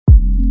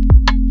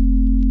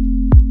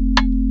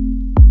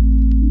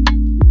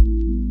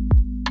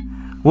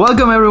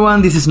Welcome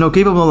everyone, this is No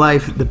K-Pop No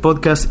Life, the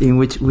podcast in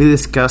which we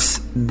discuss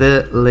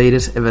the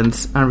latest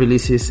events and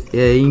releases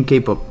in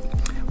K-pop.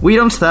 We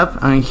don't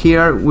stop, and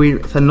here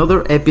with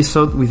another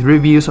episode with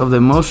reviews of the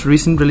most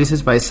recent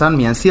releases by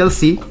Sunmi and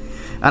CLC,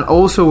 and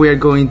also we are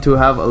going to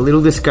have a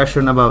little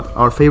discussion about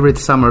our favorite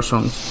summer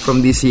songs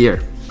from this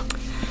year.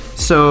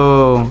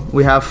 So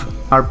we have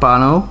our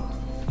panel,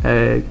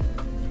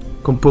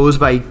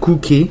 composed by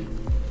Cookie.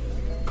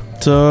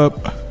 What's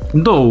up?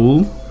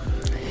 Dole.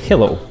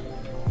 Hello.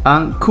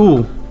 And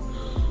Cool.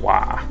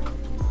 Wow.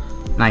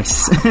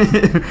 Nice.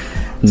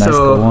 Nice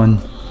go on.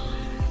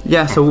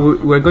 Yeah, so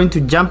we're going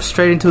to jump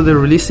straight into the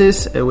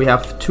releases. We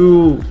have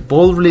two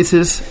bold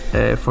releases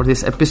for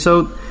this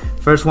episode.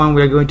 First one,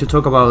 we are going to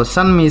talk about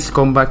Sunmi's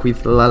comeback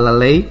with La La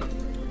Lay,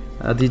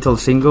 a digital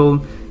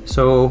single.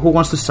 So who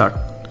wants to start?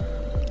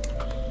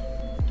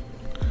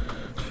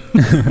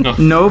 No.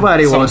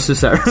 Nobody wants to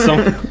start.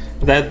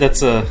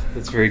 That's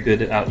very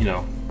good.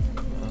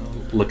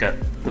 Look at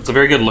that's a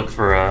very good look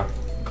for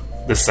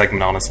this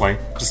segment. Honestly,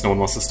 just no one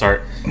wants to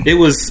start. It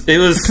was.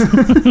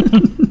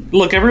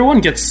 Look, everyone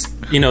gets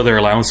their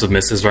allowance of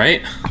misses,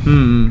 right?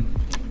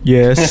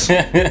 Yes.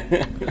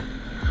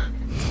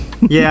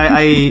 Yeah,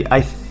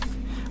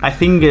 I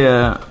think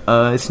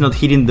it's not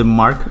hitting the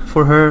mark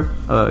for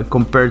her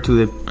compared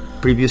to the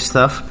previous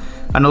stuff,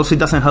 and also it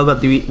doesn't help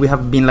that we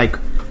have been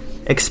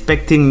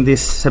expecting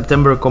this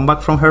September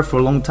comeback from her for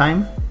a long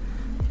time.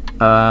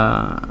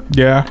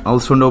 Yeah.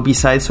 Also no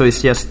B-side, so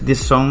it's just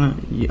this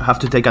song. You have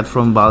to take it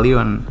from value,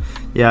 and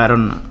yeah, I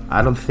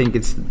don't think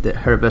it's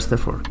her best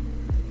effort.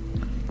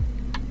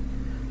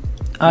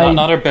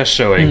 Not her best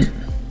showing,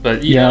 but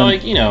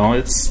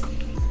it's.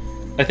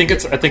 I think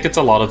it's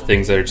a lot of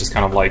things that are just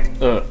kind of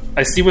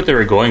I see what they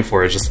were going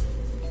for. It's just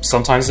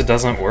sometimes it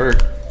doesn't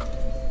work,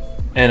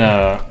 and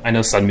I know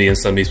Sunmi and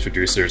Sunmi's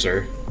producers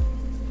are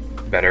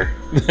better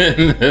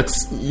than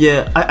this.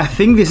 Yeah, I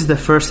think this is the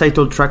first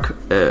title track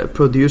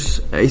produced.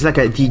 It's like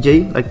a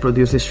DJ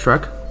produced this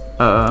track.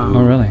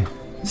 Oh really?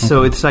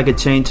 So it's like a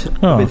change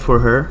a bit for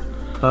her.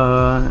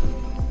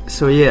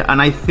 So yeah,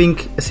 and I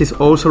think she's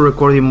also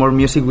recording more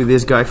music with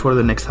this guy for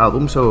the next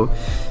album. So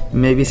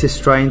maybe she's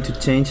trying to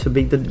change a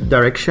bit the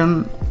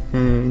direction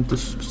into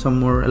some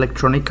more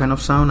electronic kind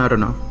of sound. I don't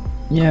know.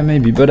 Yeah,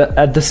 maybe, but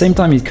at the same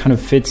time, it kind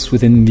of fits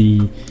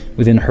within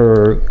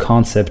her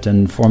concept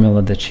and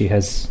formula that she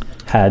has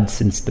had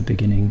since the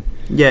beginning.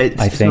 Yeah,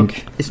 I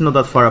think it's not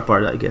that far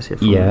apart, I guess.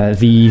 Yeah,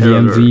 the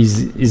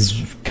MV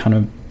is kind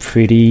of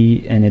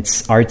pretty and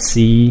it's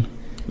artsy.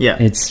 Yeah,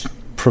 it's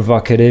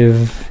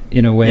provocative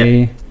in a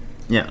way.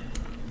 Yeah.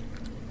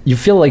 You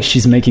feel like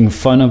she's making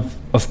fun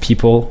of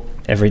people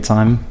every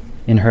time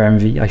in her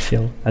MV, I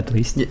feel, at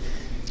least.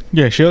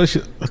 Yeah, she I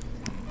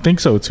think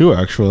so too,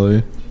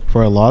 actually,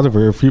 for a lot of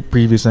her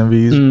previous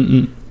MVs.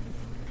 Mm-mm.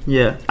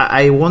 Yeah,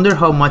 I wonder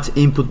how much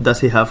input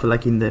does he have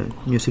in the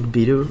music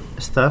video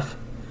stuff,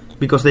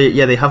 because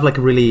they have a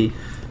really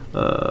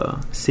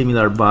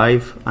similar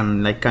vibe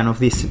and kind of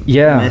this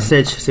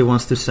message she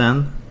wants to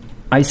send.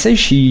 I say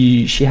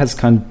she has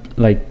kind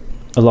of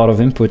a lot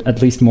of input,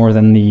 at least more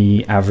than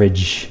the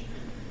average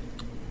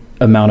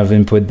amount of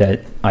input that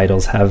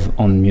idols have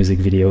on music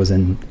videos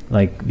and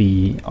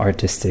the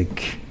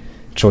artistic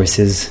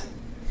choices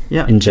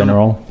in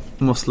general.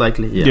 Most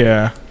likely,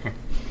 Yeah.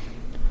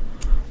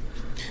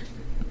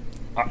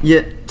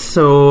 Yeah,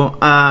 so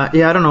I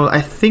don't know.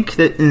 I think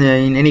that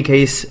in any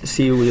case,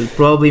 she will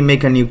probably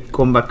make a new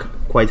comeback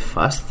quite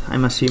fast,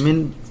 I'm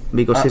assuming,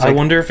 because I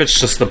wonder if it's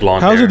just the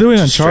blonde hair. How's it doing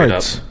on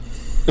charts?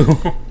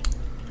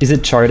 Is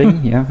it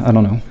charting? Yeah, I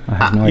don't know. I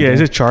have no idea. Yeah,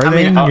 is it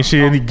charting? Is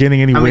she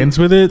getting any wins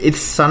with it? It's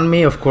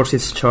Sunmi, of course.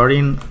 It's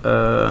charting.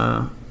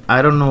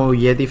 I don't know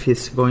yet if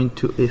it's going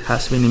to. It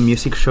has been in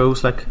music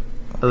shows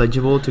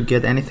eligible to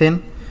get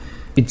anything.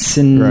 It's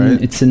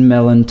in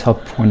Melon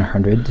Top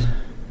 100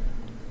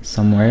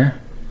 somewhere.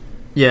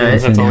 Yeah,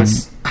 that's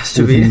always has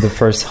to be in the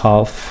first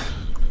half.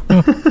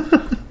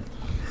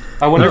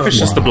 I wonder if it's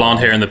just the blonde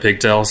hair and the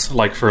pigtails,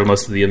 for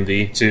most of the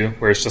MV too,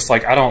 where it's just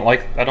I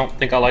don't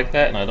think I like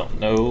that, and I don't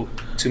know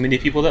too many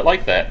people that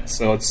like that.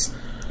 So it's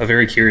a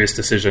very curious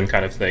decision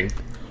kind of thing.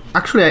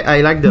 Actually,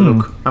 I like the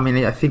look. I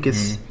mean, I think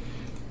it's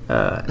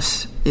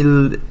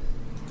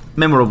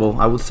memorable,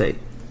 I would say.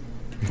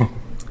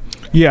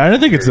 Yeah, I don't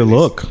think it's the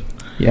look.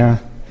 Yeah.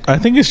 I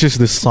think it's just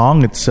the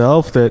song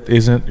itself that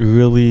isn't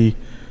really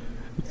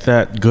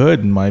that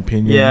good, in my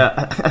opinion.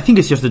 Yeah, I think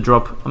it's just the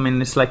drop. I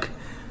mean, it's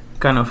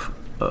kind of...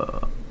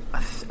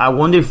 I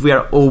wonder if we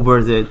are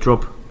over the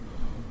drop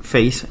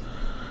phase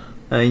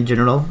in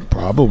general.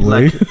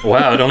 Probably.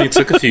 Wow, it only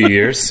took a few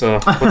years, so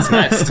what's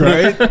next?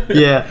 Right?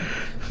 Yeah.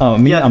 Oh,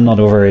 me, I'm not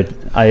over it.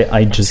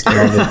 I just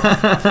love it.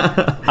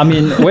 I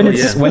mean, when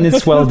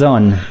it's well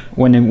done,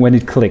 when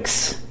it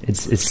clicks,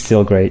 it's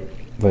still great.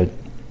 But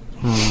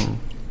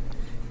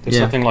there's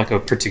something a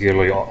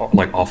particularly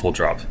awful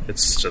drop.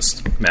 It's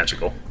just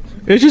magical.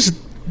 It's just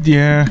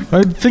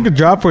I think a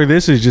drop for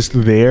this is just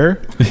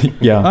there.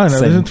 Yeah, I don't know.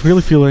 It doesn't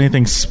really feel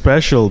anything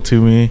special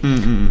to me.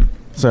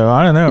 So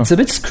I don't know. It's a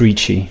bit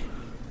screechy.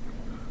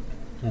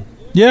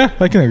 Yeah,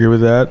 I can agree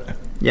with that.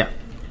 Yeah.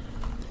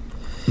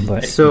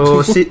 But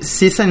So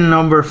season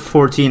number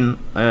 14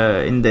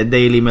 in the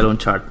Daily Melon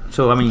chart.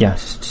 So I mean, Yeah.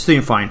 it's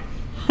doing fine.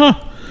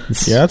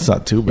 Yeah, it's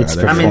not too bad. it's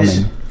actually. I mean,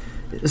 performing.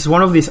 It's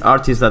one of these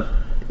artists that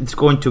it's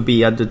going to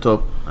be at the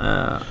top,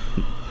 no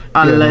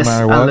unless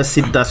matter what.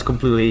 it does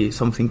completely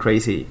something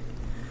crazy.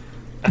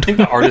 I think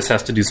the artist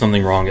has to do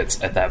something wrong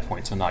at that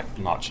point, so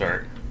not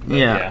sure. But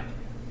Yeah.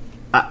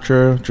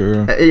 True.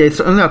 It's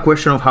only a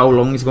question of how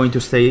long it's going to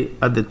stay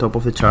at the top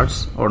of the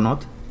charts or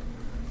not.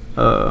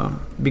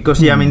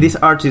 Because I mean, these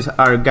artists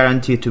are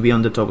guaranteed to be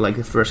on the top like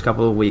the first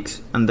couple of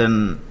weeks, and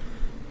then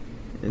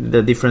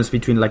the difference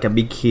between like a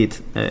big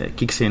hit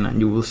kicks in, and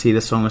you will see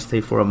the song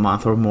stay for a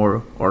month or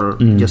more, or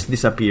just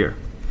disappear.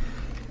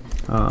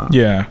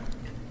 Yeah.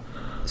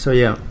 So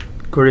yeah,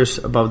 curious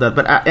about that.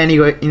 But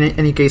anyway, in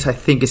any case, I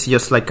think it's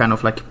just like kind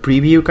of like a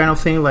preview kind of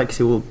thing. Like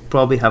she will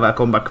probably have a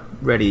comeback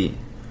ready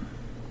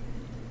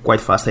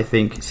quite fast. I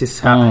think she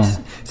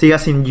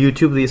has in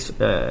YouTube this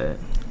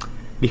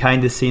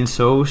behind the scenes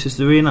show she's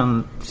doing,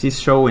 and she's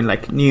showing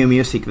like new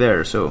music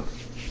there. So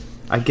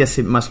I guess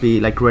it must be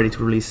like ready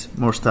to release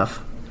more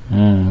stuff.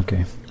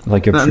 Okay,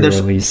 like a And there's-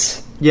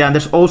 pre-release. Yeah, and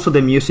there's also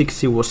the music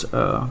she was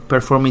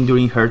performing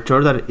during her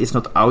tour that is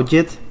not out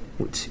yet,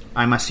 which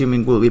I'm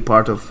assuming will be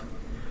part of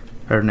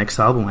her next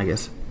album, I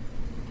guess.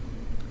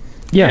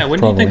 Yeah, when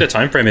probably. do you think the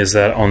time frame is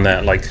that on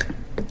that? Like,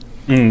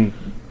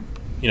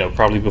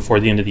 probably before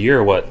the end of the year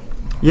or what?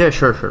 Yeah,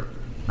 sure.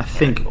 I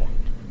think. Cool.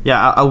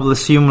 Yeah, I will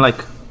assume like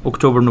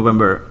October,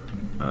 November,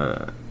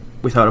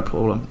 without a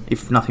problem.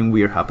 If nothing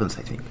weird happens,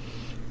 I think.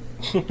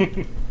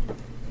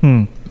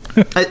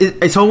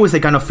 It's always the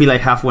kind of feel I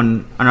have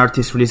when an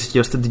artist releases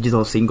just a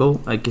digital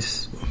single. Like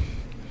it's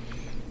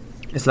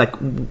like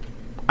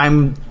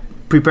I'm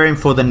preparing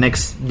for the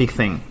next big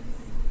thing.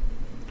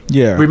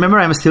 Yeah. Remember,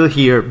 I'm still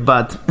here,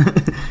 but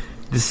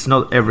this is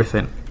not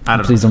everything. I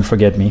don't know. Please don't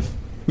forget me.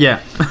 Yeah.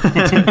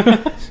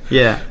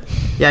 Yeah.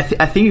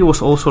 I think it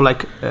was also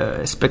like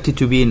expected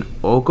to be in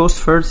August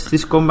first,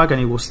 this comeback,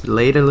 and it was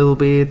delayed a little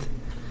bit.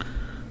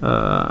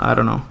 I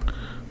don't know.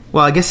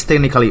 Well, I guess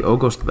technically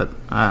August, but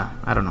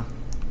I don't know.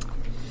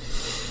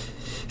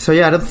 So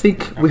yeah, I don't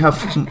think we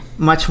have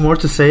much more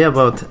to say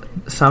about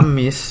Sam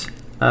Miss.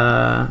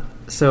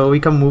 So we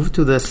can move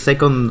to the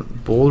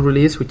second ball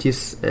release, which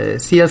is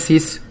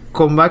CLC's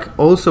comeback,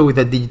 also with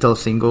a digital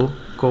single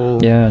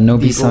called Yeah, no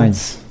People.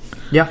 B-sides.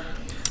 Yeah.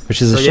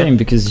 Which is a So, yeah. shame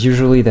because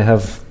usually they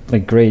have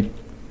like great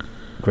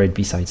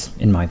B-sides,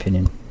 in my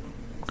opinion.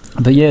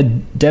 But yeah,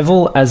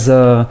 Devil, as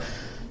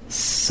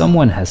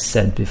someone has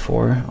said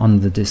before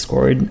on the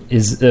Discord,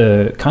 is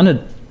kind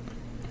of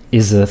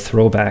is a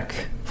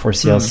throwback for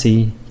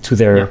CLC to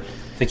their. Yeah.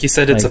 I think he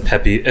said it's Like- a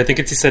Pepe. I think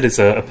he said it's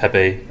a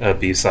Pepe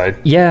B-side.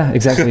 Yeah,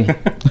 exactly.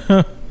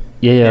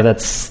 yeah,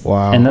 that's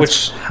Wow. and that's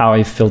Which- how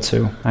I feel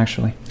too,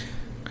 actually.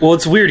 Well,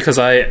 it's weird because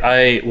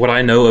what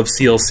I know of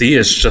CLC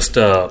is just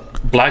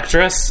Black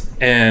Dress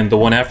and the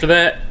one after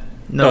that,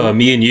 No.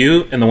 Me and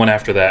You, and the one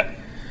after that.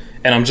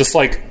 And I'm just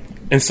like,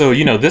 and so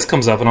this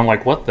comes up, and I'm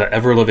like, what the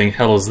ever living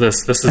hell is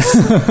this? This is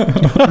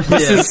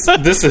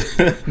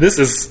this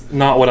is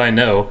not what I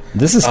know.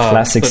 This is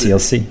classic but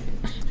CLC.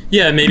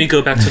 Yeah, maybe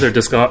go back to their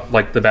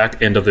like the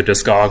back end of their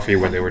discography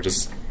where they were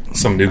just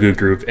some Nugu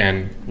group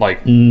and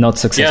like. Not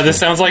successful. Yeah, this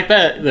sounds like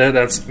that.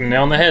 That's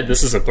nail on the head.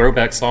 This is a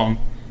throwback song.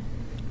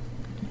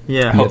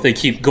 Yeah. I hope they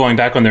keep going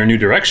back on their new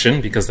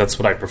direction because that's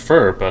what I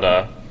prefer. But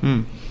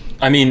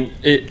I mean,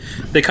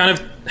 they kind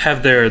of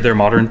have their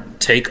modern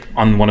take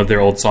on one of their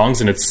old songs,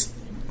 and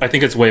I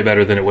think it's way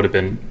better than it would have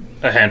been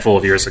a handful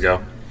of years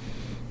ago.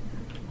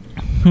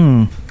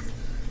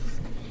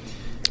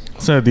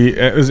 So,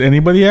 does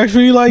anybody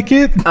actually like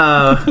it?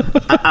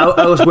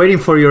 I was waiting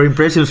for your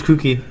impressions,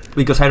 Cookie,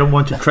 because I don't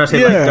want to trust it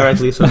Yeah.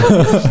 directly. So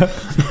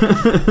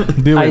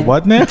Do it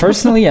what now?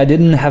 Personally, I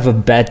didn't have a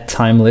bad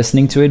time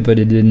listening to it, but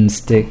it didn't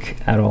stick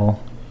at all.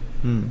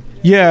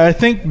 Yeah, I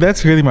think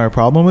that's really my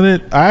problem with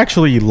it. I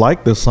actually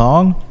like the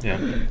song Yeah,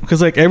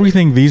 because like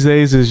everything these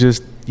days is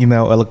just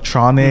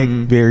electronic,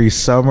 very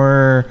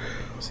summer,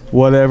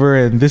 whatever,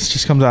 and this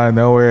just comes out of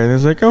nowhere, and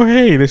it's like, oh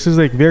hey, this is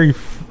like very.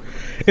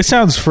 It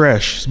sounds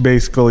fresh,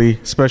 basically,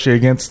 especially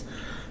against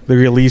the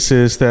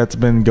releases that's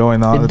been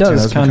going on. It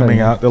does, that's been kinda, coming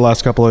yeah. out the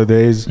last couple of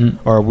days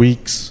or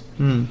weeks.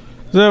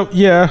 So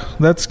yeah,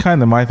 that's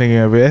kind of my thinking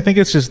of it. I think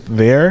it's just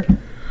there,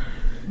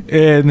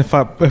 and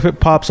if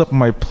it pops up on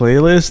my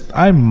playlist,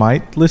 I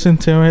might listen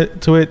to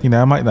it.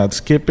 I might not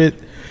skip it,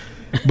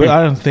 but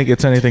I don't think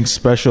it's anything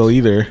special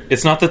either.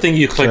 it's not the thing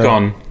you click So-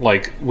 on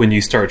like when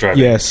you start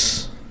driving.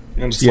 Yes.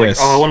 I'm just Yes.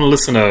 like, oh, I want to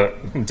listen to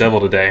Devil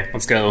today.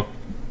 Let's go.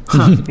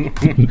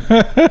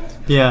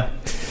 yeah,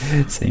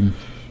 Same.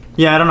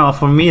 I don't know.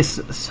 For me, it's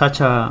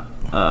such a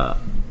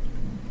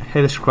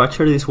head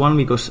scratcher, this one,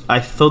 because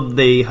I thought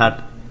they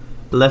had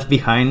left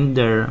behind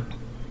their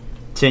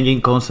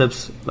changing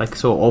concepts like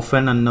so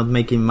often and not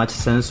making much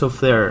sense of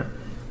their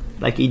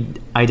like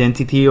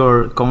identity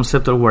or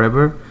concept or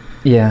whatever.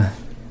 Yeah.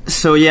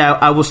 So yeah,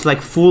 I was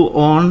like full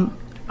on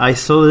I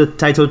saw the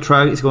title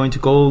track is going to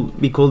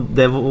be called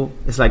Devil.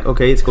 It's like,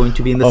 okay, it's going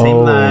to be in the same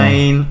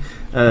line.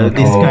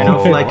 This kind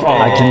of like...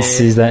 I can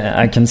see that.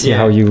 I can see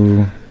how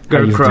you...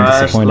 Girl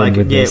crush. Like,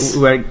 with this.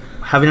 we're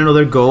having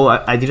another go.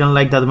 I didn't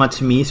like that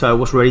much Me, so I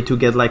was ready to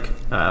get like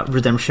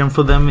redemption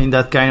for them in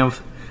that kind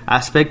of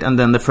aspect. And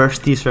then the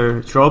first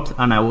teaser dropped,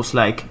 and I was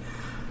like,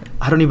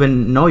 I don't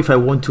even know if I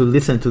want to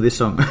listen to this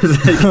song.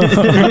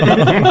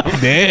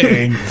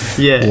 Dang.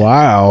 Yeah.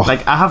 Wow.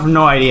 Like, I have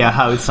no idea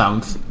how it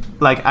sounds.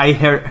 Like, I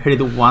heard it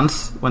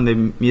once when the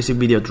music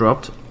video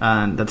dropped,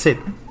 and that's it.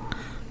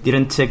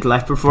 Didn't check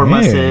live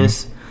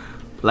performances. Dang.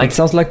 Like, it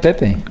sounds like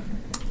Pepe.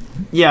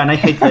 Yeah, and I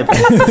hate Pepe.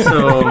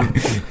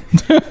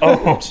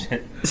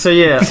 Shit. So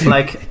yeah,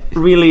 like,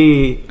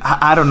 really,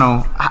 I don't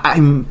know.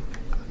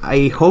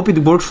 I hope it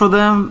works for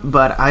them,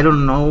 but I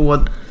don't know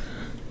what...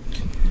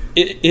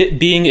 It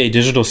being a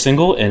digital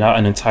single and not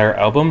an entire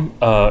album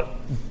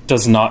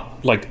does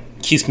not, like,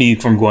 keeps me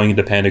from going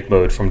into panic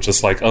mode from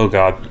just like, oh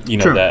god, you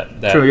know, True.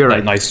 that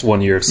right. nice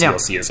 1 year of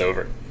CLC is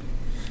over.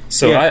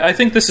 So I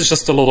think this is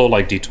just a little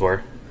like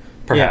detour,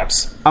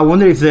 perhaps. Yeah. I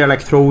wonder if they're like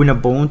throwing a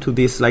bone to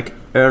these like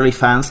early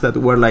fans that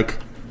were like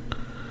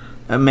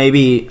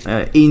maybe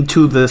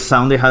into the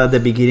sound they had at the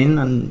beginning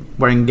and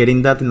weren't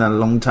getting that in a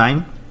long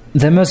time.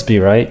 There must be,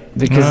 right?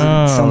 Because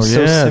it sounds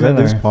so similar.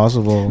 That is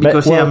possible.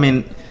 Because I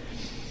mean,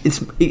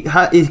 it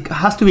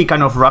has to be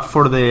kind of rough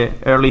for the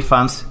early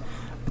fans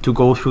to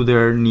go through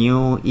their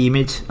new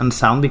image and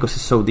sound because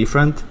it's so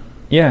different.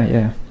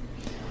 Yeah.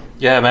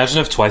 Imagine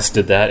if Twice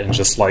did that and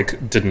just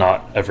like did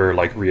not ever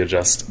like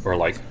readjust or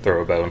like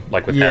throw a bone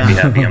like with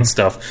Happy and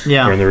stuff.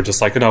 Yeah, when they were just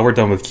like, no, we're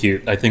done with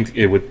Cute. I think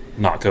it would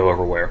not go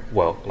over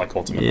well, like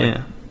ultimately.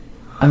 Yeah.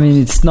 I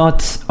mean, it's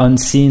not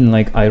unseen,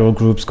 like idol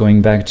groups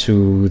going back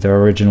to their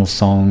original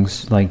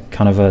songs, like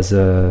kind of as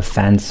a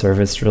fan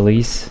service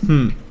release,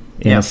 in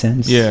a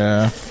sense.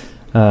 Yeah.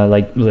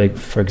 Like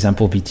for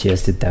example,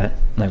 BTS did that,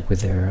 like with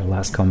their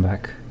last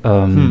comeback.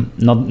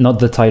 Not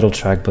the title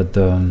track, but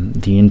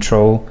the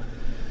intro,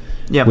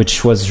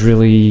 which was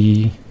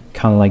really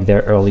kind of like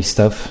their early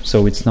stuff.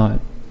 So it's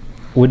not.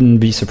 Wouldn't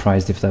be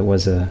surprised if that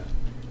was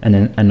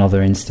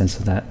another instance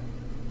of that.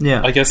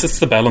 Yeah, I guess it's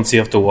the balance you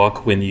have to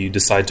walk when you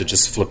decide to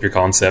just flip your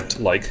concept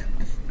like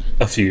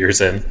a few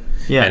years in,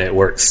 and it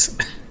works.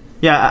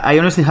 Yeah, I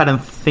honestly hadn't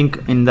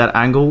think in that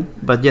angle,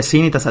 but just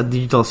seeing it as a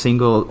digital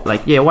single,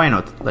 like, yeah, why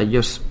not? Like,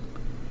 just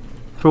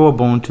throw a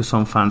bone to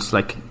some fans,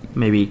 like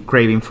maybe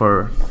craving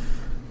for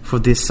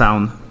this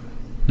sound.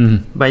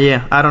 But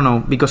yeah, I don't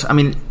know, because I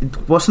mean,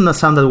 it wasn't a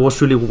sound that was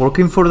really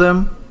working for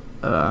them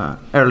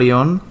early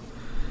on.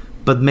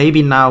 But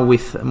maybe now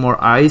with more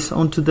eyes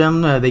onto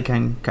them, they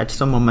can catch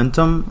some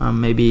momentum and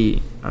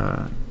maybe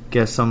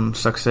get some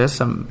success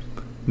and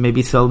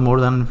maybe sell more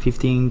than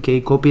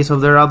 15,000 copies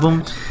of their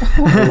album.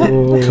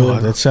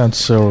 God, that sounds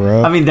so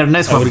rough. I mean, their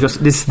next one, because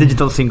this is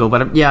digital single.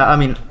 But yeah, I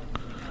mean,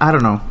 I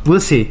don't know. We'll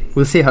see.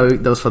 We'll see how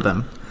it goes for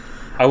them.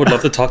 I would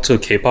love to talk to a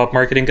K-pop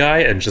marketing guy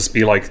and just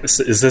be like,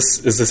 "Is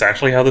this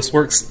actually how this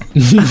works?"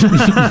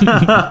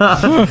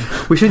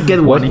 We should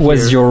get one. What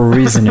was your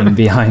reasoning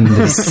behind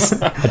this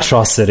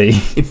atrocity?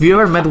 If you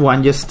ever met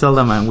one, just tell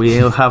them, and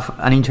we'll have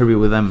an interview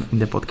with them in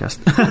the podcast.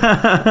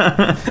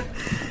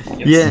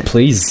 Yeah,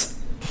 please.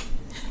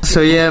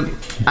 So yeah,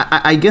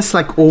 I guess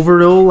like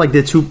overall, like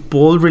the two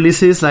bold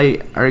releases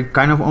like are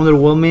kind of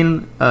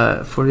underwhelming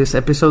for this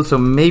episode. So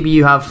maybe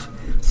you have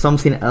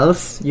something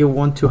else you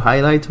want to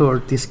highlight or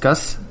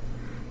discuss?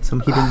 Some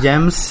hidden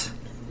gems?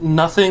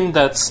 Nothing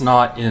that's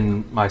not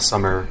in my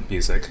summer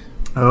music.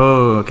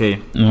 Oh, okay.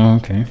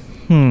 Okay.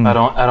 I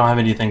don't have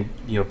anything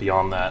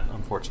beyond that,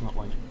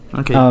 unfortunately.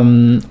 Okay.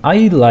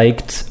 I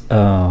liked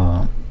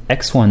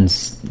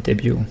X1's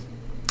debut.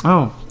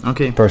 Oh,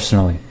 okay.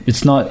 Personally,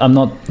 I'm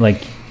not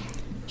like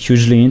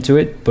hugely into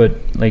it, but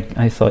like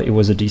I thought it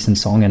was a decent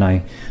song, and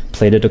I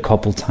played it a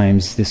couple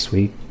times this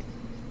week.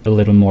 A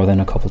little more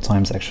than a couple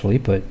times actually,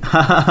 but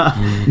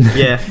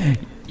yeah,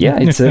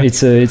 it's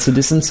a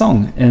decent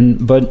song,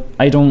 but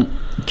I don't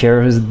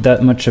care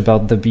that much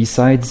about the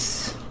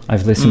B-sides.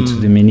 I've listened to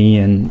the mini,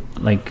 and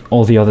like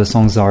all the other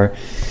songs are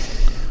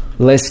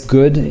less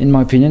good in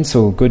my opinion.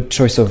 So good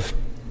choice of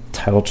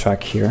title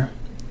track here,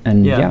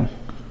 and yeah.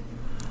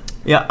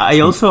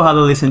 I also had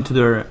a listen to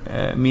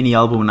their mini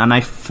album, and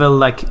I felt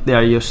like they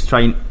are just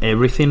trying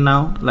everything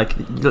now. Like,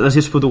 let's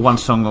just put one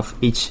song of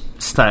each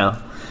style.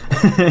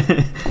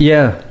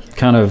 Yeah,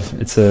 kind of.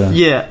 It's a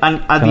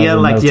and at the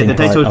end, like the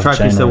title track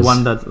is the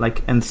one that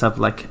like ends up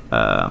like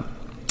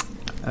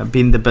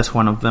being the best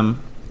one of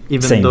them,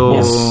 even though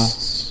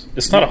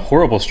it's not a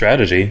horrible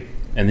strategy,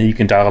 and then you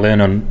can dial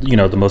in on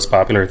the most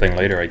popular thing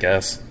later, I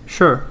guess.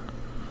 Sure.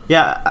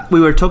 Yeah, we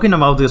were talking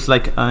about this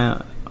like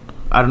I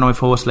don't know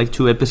if it was like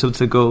 2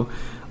 episodes ago,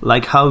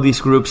 like how these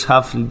groups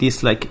have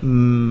this like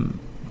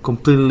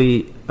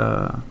completely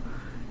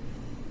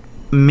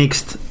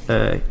mixed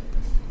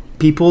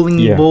people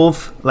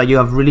involved. Like you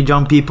have really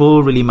young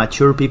people, really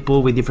mature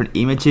people with different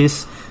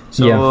images.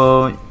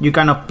 So you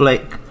kind of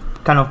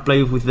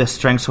play with the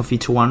strengths of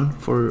each one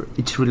for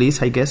each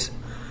release, I guess.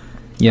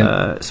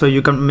 Yeah. So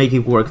you can make it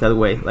work that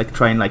way, like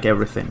trying like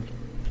everything.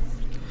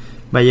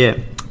 But yeah,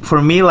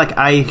 for me, like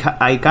I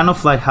kind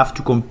of like have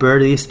to compare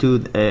this to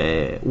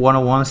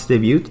 101's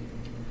debut,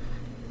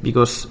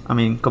 because I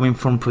mean, coming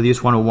from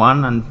Produce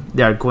 101, and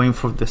they are going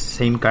for the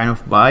same kind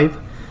of vibe.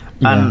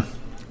 And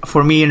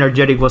for me,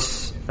 Energetic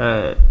was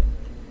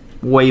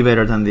way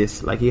better than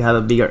this. Like, it had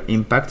a bigger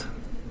impact.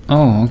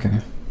 Oh, okay.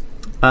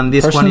 And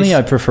this personally,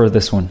 one I prefer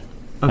this one.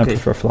 Okay. I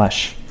prefer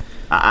Flash.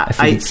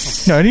 I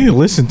need to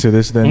listen to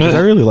this then, because I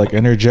really like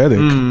Energetic.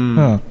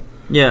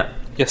 Yeah.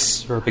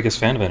 Yes, you're our biggest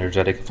fan of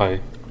Energetic, if I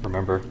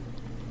remember.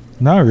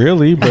 Not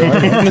really, but I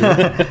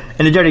like it.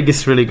 Energetic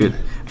is really good.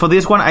 For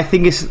this one, I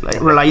think it's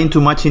like relying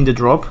too much in the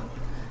drop.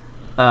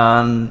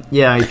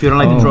 Yeah, if you don't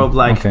like the drop,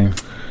 like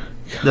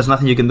there's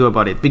nothing you can do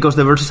about it, because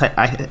the verses,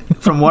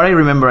 from what I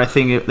remember, I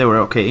think they were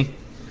okay.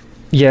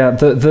 Yeah,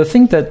 the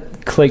thing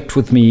that clicked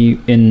with me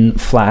in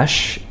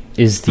Flash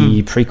is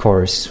the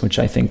pre-chorus, which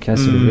I think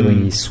has a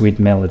really sweet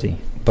melody.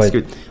 But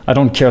I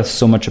don't care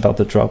so much about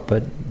the drop,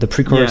 but the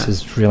pre-chorus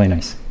is really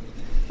nice.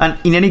 And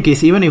in any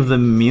case, even if the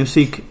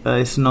music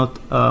is not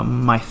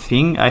my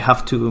thing, I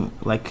have to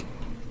like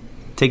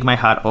take my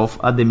hat off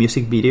at the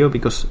music video,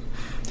 because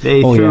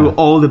they threw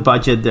all the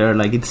budget there.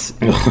 Like, it's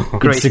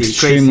crazy. It's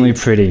extremely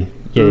pretty.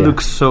 Yeah, it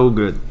looks so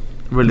good.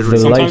 Really, really.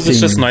 Sometimes it's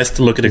just nice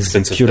to look at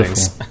expensive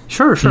things.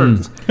 Sure.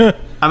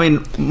 I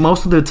mean,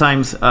 most of the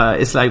times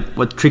it's like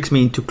what tricks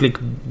me into click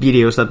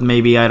videos that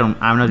maybe I'm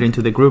not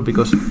into the group,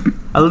 because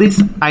at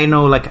least I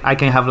know like I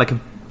can have like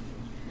a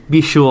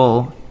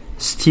visual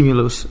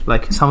stimulus,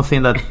 like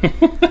something that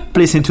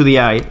pleasing to the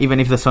eye, even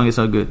if the song is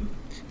not good.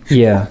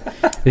 Yeah,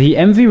 the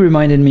MV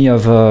reminded me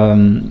of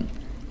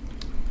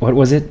what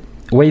was it?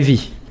 Wavy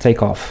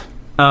Takeoff.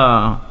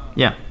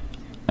 Yeah.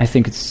 I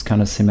think it's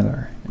kind of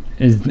similar.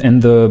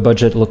 And the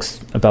budget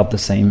looks about the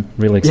same,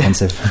 really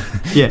expensive.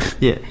 Yeah.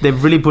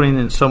 They've really put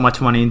in so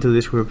much money into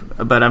this group.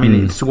 But I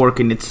mean, it's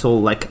working. It's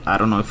sold like, I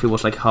don't know if it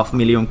was like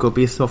 500,000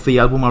 copies of the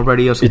album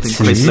already or something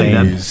crazy like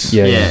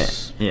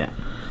that. Yeah.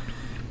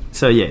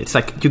 So yeah, it's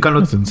like you cannot.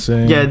 That's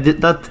insane. Yeah,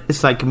 that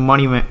is like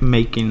money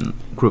making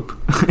group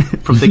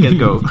from the get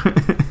go.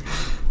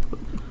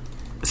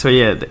 So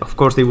yeah, of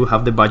course they will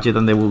have the budget,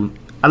 and they will,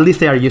 at least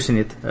they are using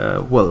it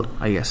well,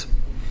 I guess.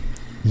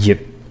 Yep.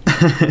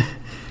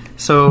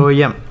 So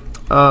yeah,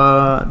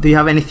 do you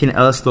have anything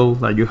else though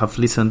that you have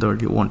listened or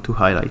you want to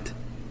highlight?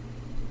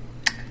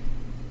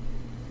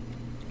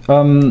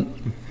 One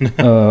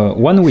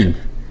We,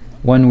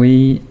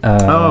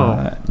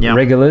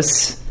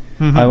 Regulus.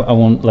 Mm-hmm. I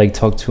won't like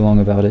talk too long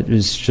about it.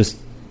 It's just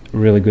a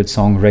really good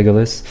song,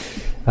 Regulus.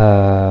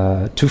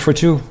 2 for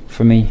 2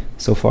 for me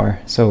so far.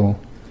 So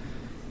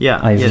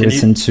I've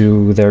listened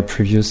to their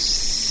previous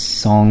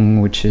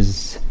song, which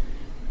is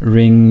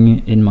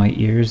Ring in My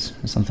Ears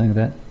or something like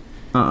that.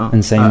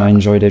 And saying I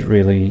enjoyed it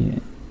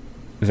really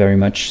very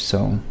much.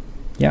 So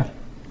yeah,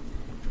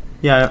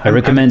 I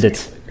recommend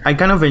it. I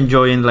kind of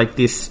enjoying like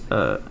these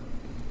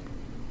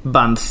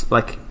bands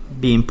like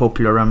being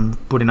popular and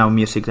putting out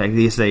music like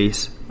these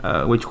days,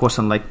 which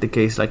wasn't like the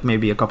case like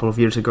maybe a couple of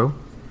years ago.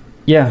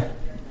 Yeah,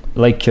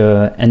 like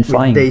and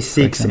Flying. Day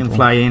 6 and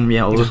Flying,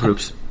 all those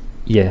groups.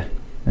 Yeah,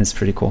 it's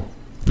pretty cool.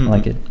 I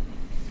like it.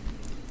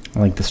 I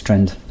like this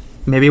trend.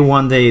 Maybe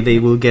one day they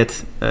will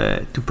get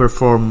to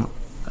perform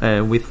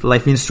with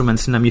live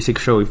instruments in a music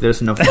show if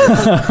there's enough.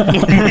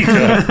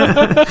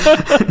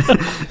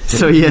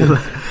 So yeah,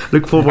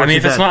 look forward. I mean,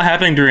 if it's not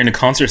happening during a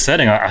concert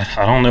setting, I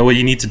don't know what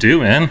you need to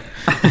do, man.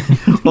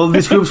 All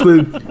these groups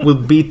will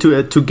be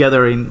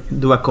together and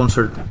do a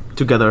concert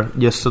together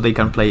just so they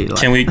can play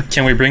live.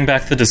 Can we bring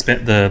back the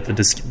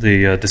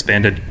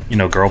disbanded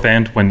girl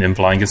band when In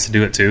Flying gets to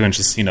do it too, and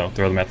just throw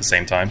them at the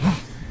same time?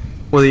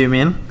 What do you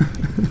mean?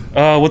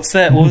 What's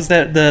that? What was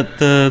that?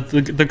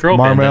 The girl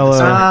Marmello.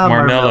 band.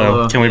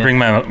 Marmello. Can we bring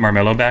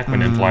Marmello back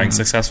when In Flying's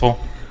successful?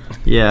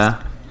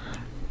 Yeah.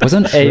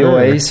 Wasn't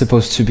AOA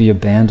supposed to be a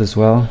band as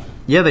well?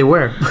 Yeah, they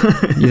were.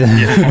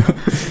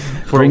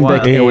 Bring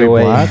back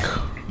AOA. Black?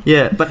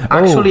 Yeah, but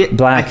actually,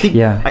 Black.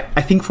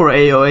 I think for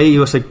AOA it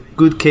was a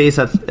good case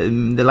that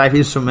the live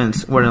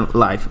instruments weren't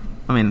live.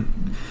 I mean.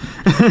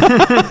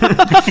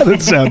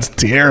 That sounds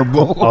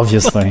terrible.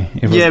 Obviously,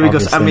 it was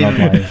because I mean,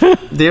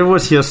 there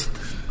was just,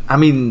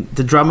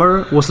 the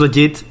drummer was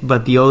legit,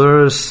 but the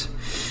others,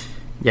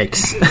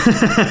 yikes.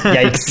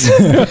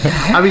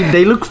 I mean,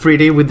 they look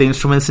pretty with the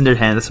instruments in their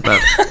hands, but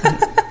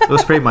it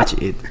was pretty much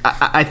it.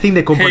 I think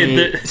the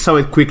company saw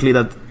it quickly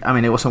that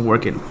it wasn't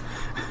working.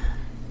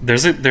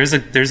 There's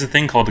a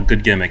thing called a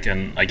good gimmick,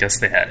 and I guess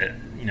they had it.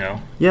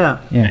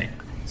 Yeah.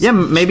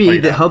 Maybe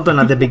it helped them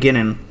at the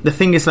beginning. The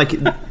thing is like.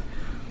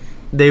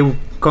 They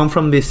come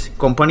from this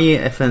company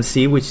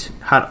FNC, which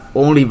had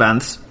only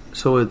bands,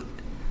 so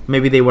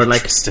maybe they were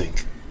like,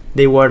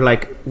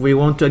 we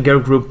want a girl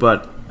group,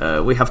 but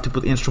we have to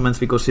put instruments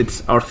because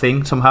it's our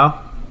thing somehow.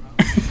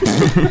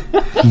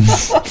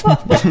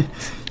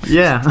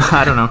 Yeah,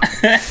 I don't know.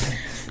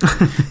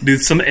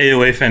 Dude, some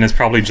AOA fan is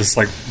probably just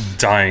like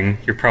dying.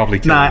 You're probably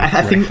killing No, I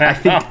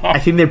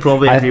think they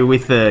probably agree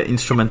with the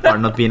instrument part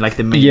not being like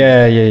the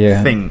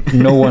main thing.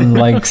 No one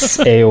likes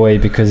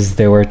AOA because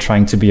they were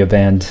trying to be a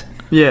band.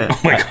 Yeah. Oh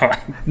my god.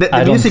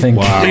 I don't think.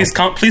 Wow.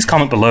 Please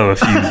comment below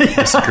if you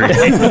disagree.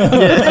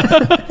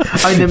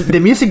 I mean, the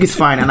music is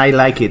fine and I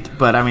like it,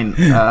 but I mean,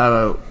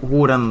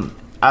 wouldn't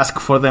ask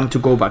for them to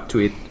go back to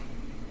it.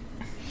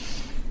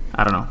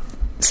 I don't know.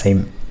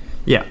 Same.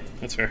 Yeah.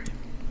 That's fair.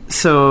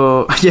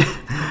 So, yeah,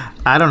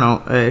 I don't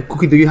know.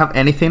 Cookie, do you have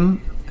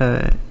anything?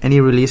 Any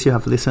release you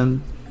have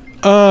listened?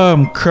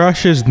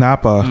 Crush's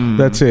Napa.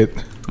 That's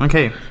it.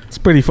 Okay. It's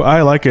pretty fun.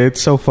 I like it.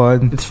 It's so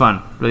fun. It's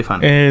fun. Really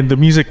fun. And the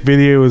music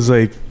video is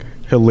like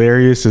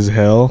hilarious as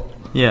hell.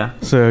 Yeah.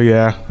 So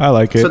yeah, I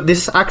like it. So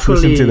this is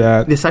actually Listen to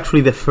that. This is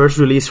actually the first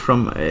release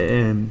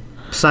from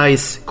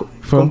Psy's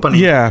company.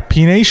 Yeah,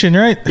 P Nation,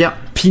 right? Yeah.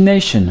 P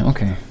Nation.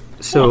 Okay.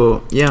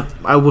 So yeah,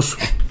 I was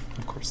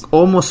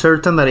almost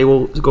certain that it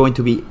was going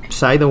to be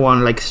Psy, the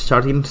one like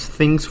starting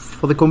things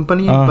for the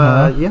company.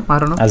 But yeah, I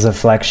don't know. As a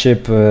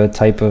flagship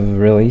type of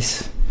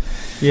release.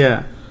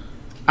 Yeah.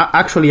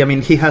 Actually, I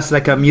mean, he has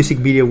like a music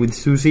video with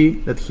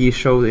Susie that he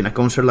showed in a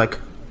concert like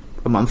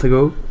a month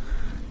ago,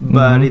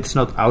 but it's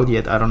not out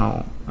yet. I don't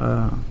know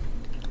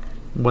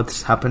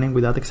what's happening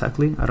with that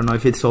exactly. I don't know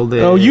if it's all the...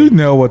 Oh, you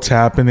know what's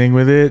happening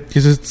with it,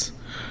 because it's...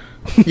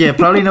 Yeah,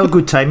 probably not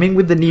good timing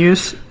with the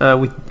news,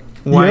 with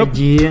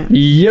YG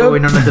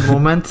going on at the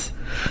moment.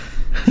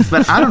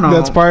 But I don't know.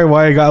 That's probably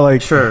why I got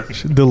like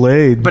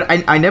delayed. But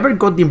I never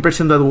got the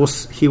impression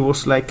that he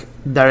was like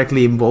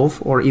directly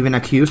involved or even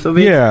accused of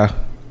it. Yeah.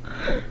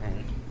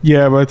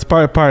 Yeah, but it's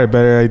probably a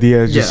better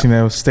idea.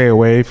 Just stay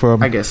away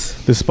from. I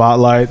guess the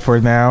spotlight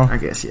for now. I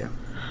guess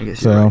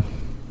so. Right.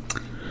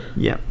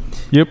 Yeah.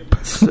 Yep.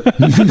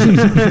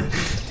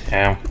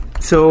 Yeah.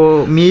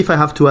 So me, if I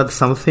have to add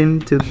something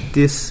to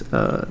this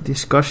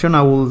discussion,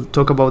 I will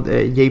talk about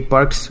Jay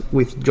Park's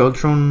with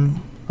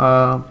Joltron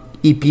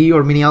EP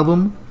or mini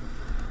album,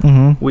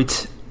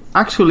 which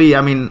actually,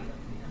 I mean,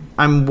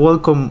 I'm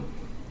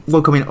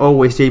welcoming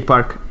always Jay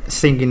Park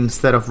singing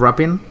instead of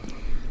rapping.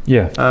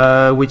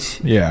 Yeah.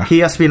 He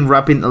has been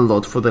rapping a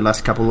lot for the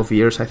last couple of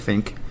years, I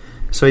think.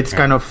 So it's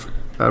kind of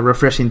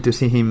refreshing to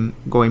see him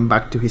going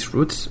back to his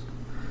roots.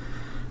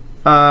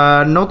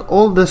 Not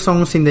all the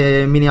songs in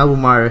the mini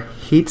album are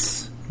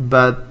hits,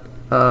 but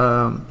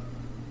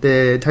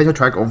the title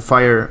track On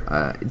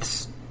Fire,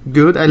 it's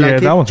good. I like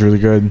it. Yeah, that one's really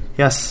good.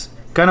 Yes,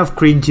 kind of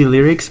cringy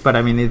lyrics, but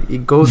I mean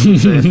it goes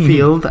with the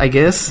field, I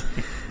guess.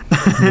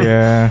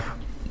 Yeah.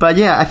 But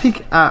yeah, I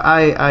think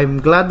I'm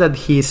glad that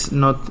he's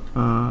not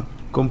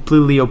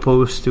completely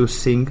opposed to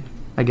sing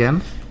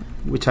again,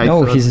 which I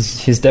thought...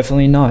 he's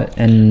definitely not,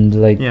 and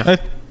like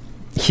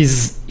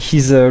his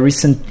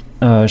recent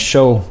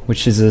show,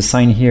 which is a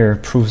sign here,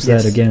 proves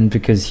that again,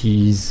 because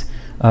he's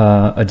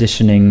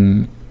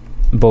auditioning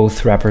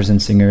both rappers and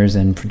singers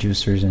and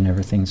producers and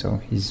everything, so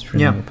he's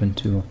really open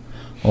to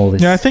all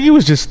this. Yeah, I think he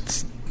was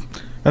just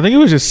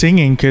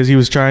singing because he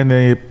was trying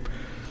to,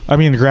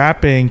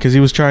 rapping because he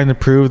was trying to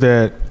prove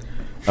that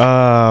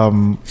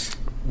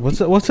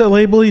what's that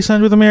label he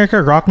signed with America?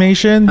 Rock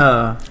Nation?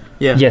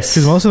 Yes.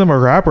 Because most of them are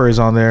rappers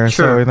on there.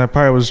 Sure. So, and I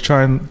probably was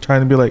trying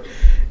to be like,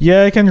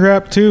 yeah, I can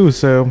rap too.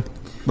 So,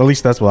 at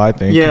least that's what I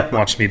think. Yeah.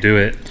 Watch me do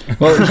it.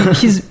 Well,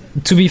 he's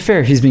to be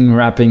fair, he's been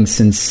rapping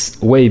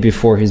since way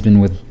before he's been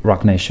with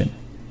Rock Nation.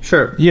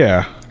 Sure.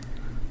 Yeah.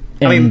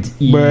 And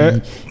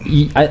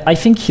I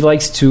think he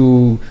likes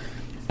to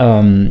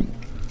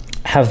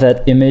have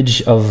that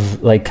image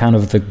of like kind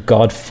of the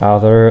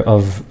godfather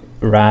of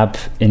rap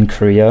in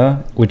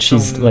Korea, which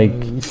is like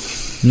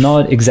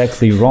not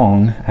exactly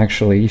wrong,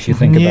 actually, if you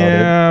think about it.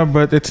 Yeah,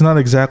 but it's not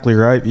exactly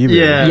right either.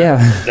 Yeah.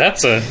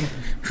 That's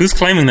who's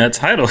claiming that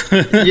title?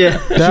 Yeah.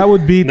 That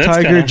would be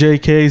Tiger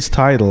JK's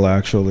title,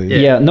 actually.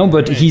 Yeah, no,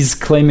 but he's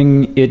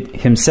claiming it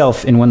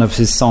himself in one of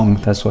his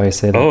songs. That's why I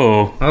said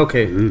Oh.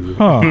 Okay.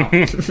 Huh.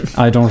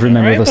 I don't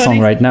remember All right, the song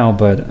buddy. right now,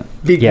 but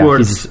Big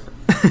words.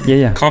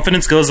 Yeah.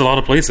 Confidence goes a lot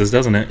of places,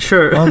 doesn't it?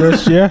 Sure. Oh,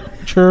 that's,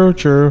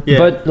 true. Yeah.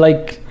 But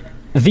like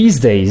these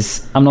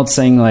days, I'm not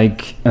saying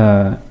like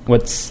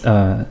what's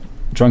Tiger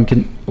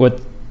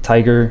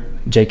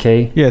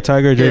JK. Yeah,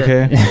 Tiger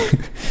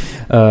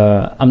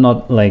JK. I'm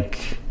not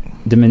like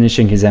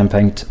diminishing his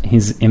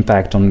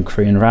impact on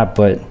Korean rap,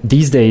 but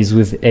these days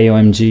with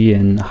AOMG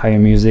and higher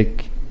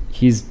music,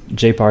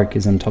 Jay Park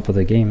is on top of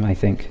the game, I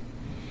think.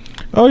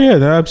 Oh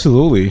yeah,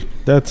 absolutely.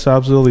 That's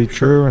absolutely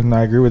true, and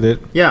I agree with it.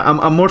 Yeah,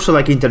 I'm more so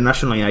like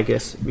internationally, I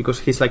guess,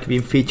 because he's like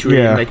been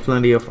featuring like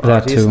plenty of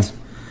artists. Too.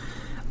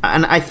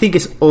 And I think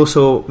it's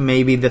also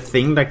maybe the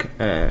thing, like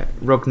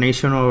Rock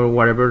Nation or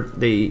whatever,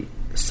 they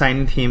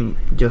signed him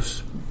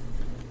just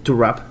to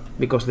rap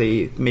because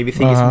they maybe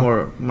think it's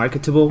more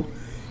marketable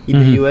in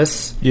the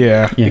US.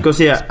 Yeah. Because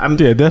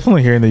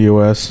definitely here in the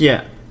US.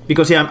 Yeah,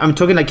 because I'm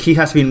talking like he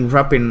has been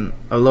rapping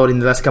a lot in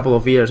the last couple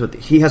of years, but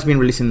he has been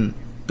releasing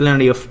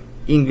plenty of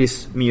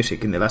English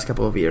music in the last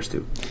couple of years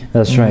too.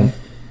 That's right.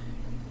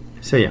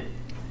 So yeah,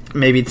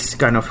 maybe it's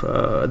kind of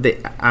the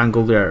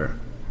angle they're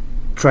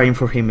trying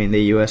for him in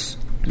the US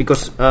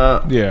because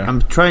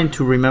I'm trying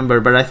to remember,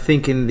 but I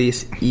think in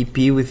this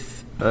EP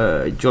with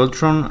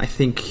Joltron, I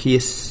think he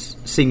is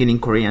singing in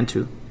Korean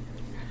too.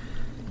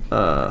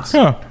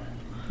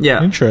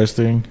 Yeah,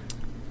 interesting.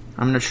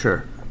 I'm not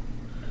sure.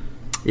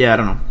 Yeah, I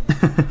don't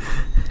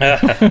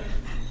know.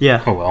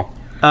 Yeah. Oh well.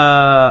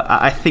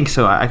 I think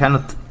so. I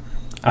cannot.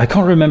 I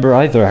can't remember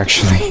either,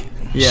 actually.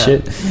 Yeah.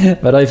 Shit.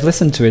 But I've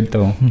listened to it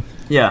though.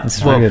 Yeah. It's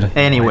very good.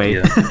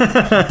 Anyway.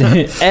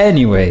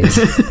 Anyways.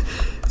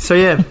 So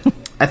yeah,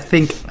 I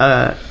think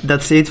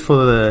that's it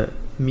for the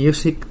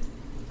music,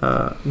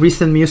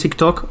 recent music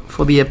talk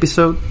for the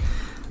episode.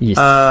 Yes.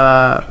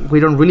 We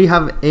don't really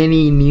have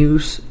any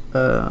news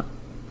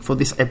for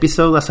this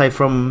episode aside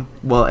from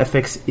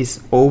FX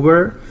is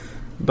over.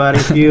 But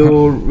if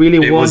you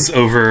really it was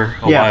over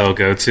a while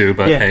ago too.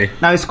 But hey,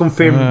 now it's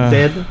confirmed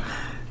dead.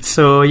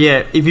 So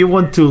yeah, if you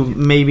want to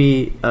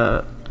maybe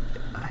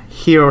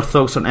hear our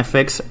thoughts on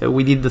FX,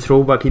 we did the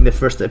throwback in the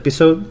first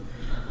episode.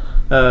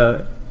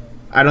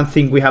 I don't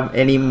think we have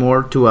any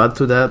more to add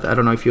to that. I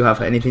don't know if you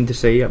have anything to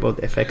say about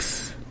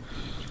FX.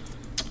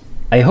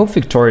 I hope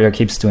Victoria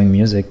keeps doing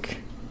music.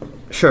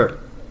 Sure.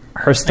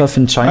 Her stuff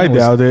in China I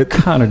doubt it.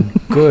 Kind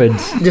of good.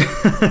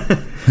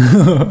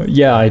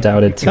 Yeah, I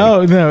doubt it too.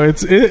 Oh no,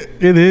 it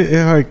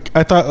like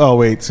I thought. Oh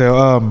wait, so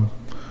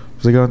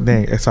was I going?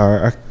 Dang,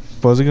 sorry,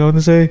 what was I going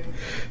to say?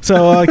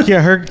 So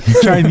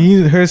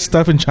her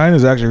stuff in China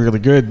is actually really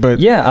good. But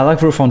yeah, I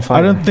like Roof on Fire.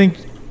 I don't think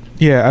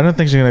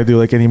she's gonna do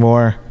like any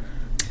more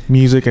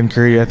music in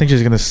Korea. I think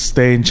she's gonna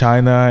stay in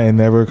China and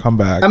never come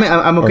back. I mean,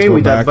 I'm okay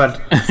with that,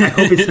 but I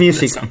hope it's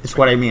music. Is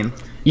what I mean.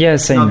 Yeah,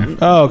 same.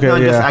 Not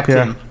just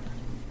acting.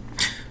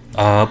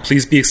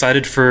 Please be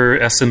excited for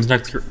SM's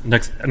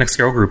next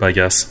girl group, I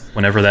guess,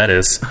 whenever that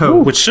is,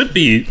 which should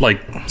be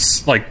like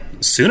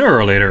sooner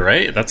or later,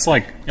 right? That's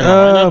like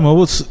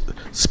well, it's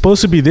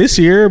supposed to be this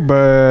year,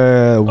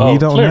 but we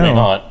don't know.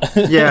 Not.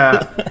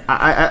 Yeah,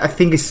 I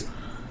think it's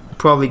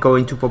probably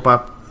going to pop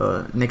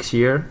up next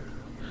year.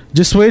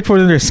 Just wait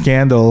for their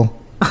scandal.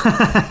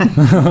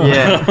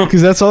 Yeah,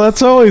 because that's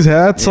always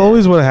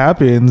what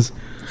happens.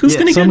 Who's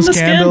gonna get in the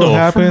scandal?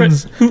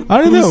 Happens.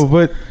 I don't know,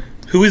 but.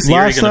 Who is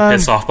Yuri going to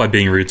piss off by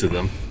being rude to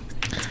them?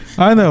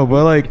 I know,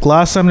 but like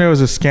last time there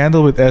was a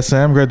scandal with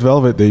SM, Red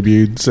Velvet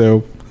debuted,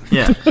 so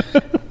yeah,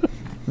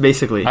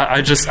 basically.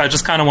 I just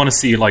kind of want to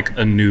see like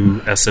a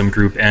new SM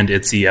group and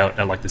ITZY out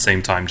at like the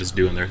same time, just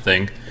doing their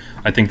thing.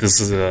 I think this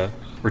is a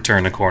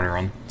return the corner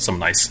on some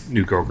nice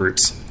new girl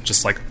groups,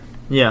 just like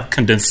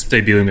condensed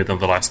debuting within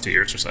the last 2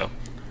 years or so.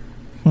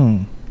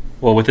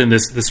 Well, within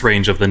this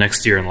range of the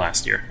next year and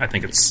last year, I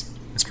think it's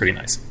pretty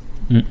nice.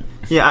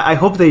 Yeah, I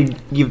hope they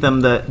give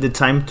them the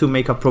time to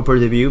make a proper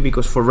debut,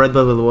 because for Red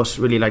Velvet it was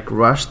really like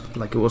rushed,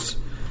 like it was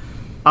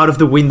out of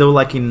the window,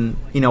 like in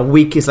a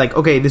week. It's like,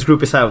 okay, this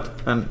group is out,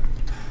 and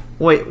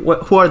wait,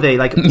 who are they?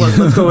 Like,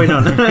 what's going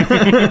on?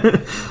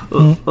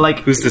 Like,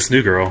 who's this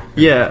new girl?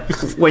 Yeah,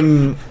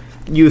 when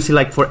you see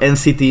like for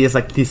NCT it's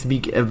like this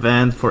big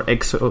event, for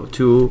EXO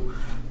too,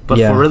 but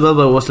for Red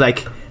Velvet it was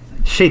like,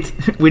 shit,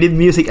 we need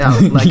music out,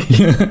 like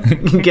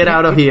get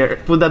out of here,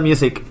 put that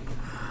music.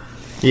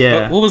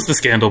 Yeah. What was the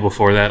scandal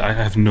before that? I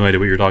have no idea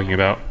what you're talking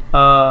about.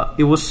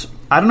 It was,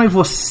 I don't know if it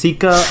was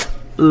Sika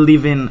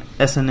leaving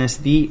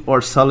SNSD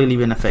or Sully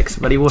leaving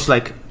FX, but it was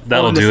like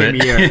that'll do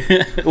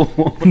the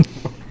it.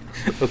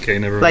 Okay,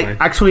 never mind. Like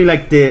actually,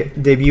 like the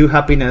debut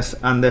Happiness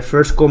and the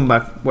first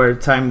comeback were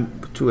time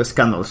to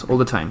scandals all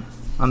the time.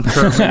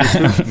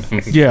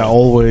 Yeah,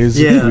 always.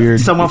 Yeah, weird.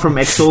 Someone from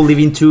EXO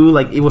leaving too.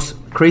 Like it was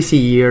crazy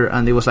year,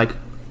 and it was like,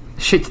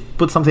 shit,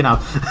 put something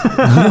out.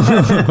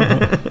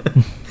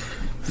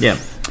 Yeah.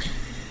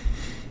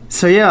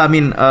 So yeah, I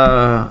mean,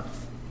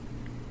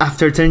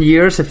 after 10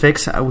 years,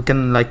 FX, we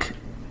can like,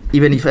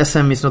 even if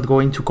SM is not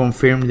going to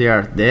confirm they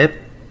are dead,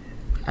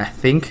 I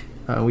think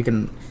we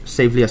can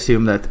safely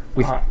assume that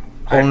with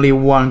only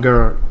one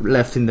girl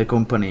left in the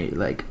company,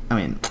 like, I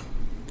mean,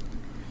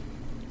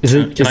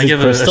 can I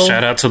give a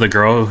shout out to the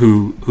girl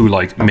who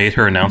like made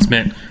her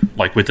announcement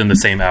like within the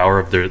same hour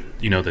of the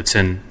the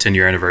 10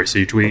 year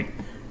anniversary tweet?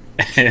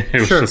 It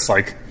was just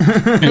like,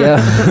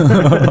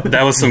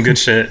 that was some good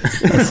shit.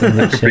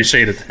 I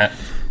appreciated that.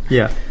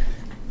 Yeah.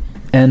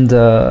 And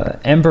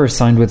Ember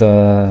signed with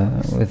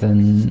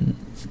an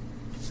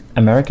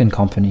American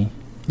company.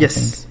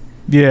 Yes.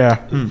 Yeah.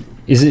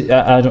 Is it?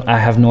 I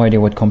have no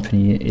idea what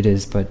company it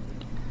is, but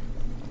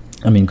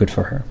I mean, good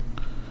for her.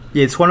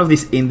 Yeah, it's one of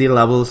these indie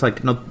labels,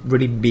 like not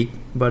really big,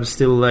 but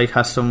still like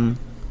has some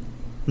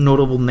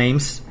notable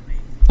names.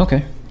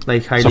 Okay.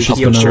 Like so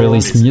she's gonna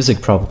release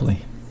music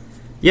probably.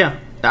 Yeah,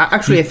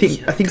 actually, I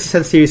think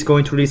Set Series is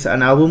going to release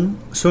an album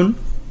soon.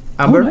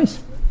 Amber. Oh,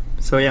 nice.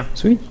 So yeah,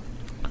 sweet.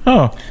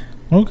 Oh,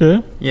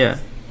 okay. Yeah,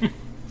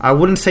 I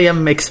wouldn't say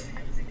I'm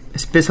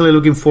especially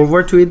looking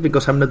forward to it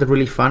because I'm not a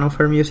really fan of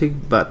her music,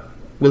 but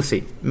we'll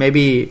see.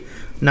 Maybe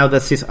now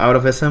that she's out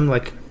of SM,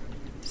 like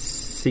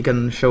she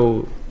can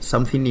show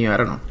something new. I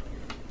don't know.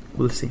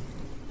 We'll see.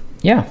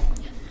 Yeah.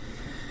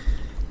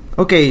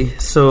 Okay,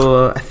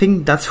 so I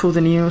think that's for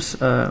the news.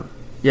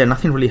 yeah,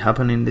 nothing really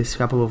happened in this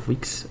couple of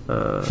weeks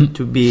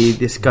to be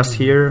discussed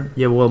here.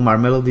 Yeah, well,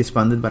 Marmello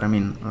disbanded, but I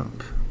mean,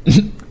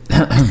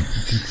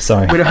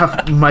 sorry, we don't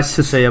have much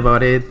to say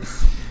about it.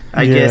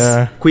 I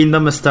guess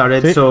Queendom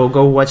started, so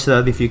go watch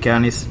that if you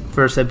can. His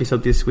first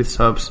episode is with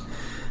subs.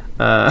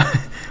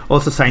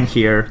 Also, Sign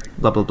Here,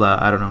 blah blah blah.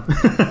 I don't know.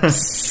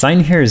 Sign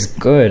Here is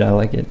good. I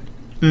like it.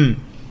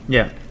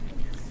 Yeah,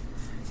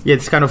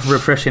 it's kind of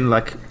refreshing,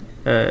 like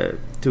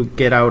to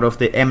get out of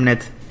the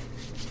Mnet.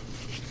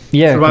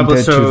 Yeah, survival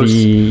compared shows.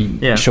 To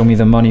the Show Me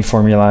the Money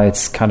formula,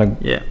 it's kind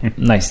of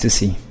nice to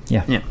see.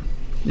 Yeah,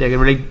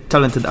 really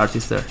talented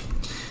artists there.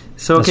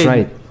 So okay. That's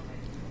right.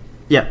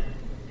 Yeah.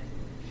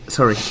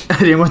 Sorry, I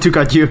didn't want to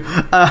cut you.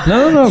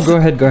 No, go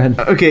ahead.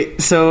 Okay,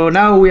 so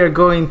now we are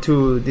going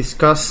to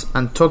discuss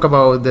and talk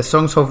about the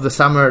songs of the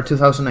summer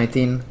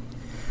 2019.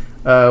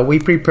 We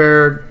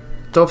prepared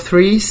top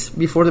 3s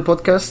before the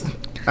podcast,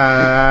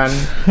 and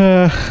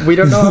we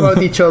don't know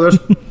about each other's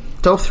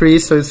top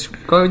 3s, so it's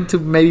going to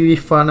maybe be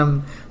fun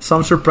and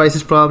some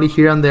surprises probably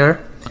here and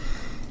there.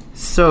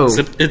 So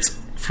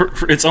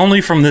it's only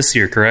from this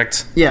year,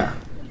 correct? Yeah.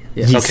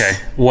 Yes. Okay.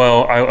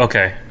 Well, I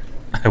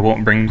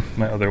won't bring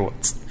my other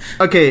ones.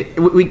 Okay,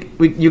 we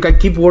you can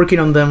keep working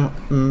on them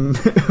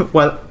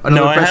while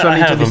another person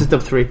introduces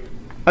top 3.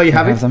 Oh, you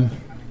have it? Them?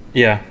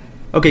 Yeah.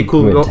 Okay,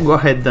 cool. Go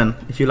ahead then,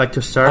 if you like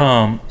to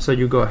start. So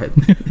you go ahead.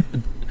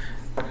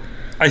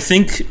 I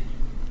think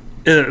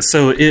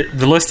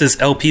the list is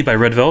LP by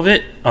Red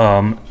Velvet,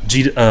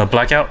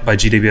 Blackout by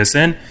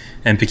GWSN,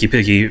 and Picky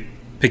Picky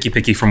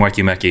from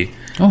Wacky Mecky.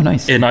 Oh,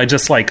 nice. And I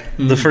just like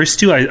the first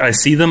two. I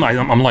see them.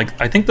 I'm like,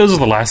 I think those are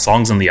the last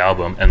songs on the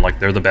album, and like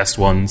they're the best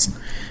ones.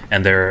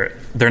 And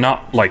they're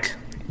not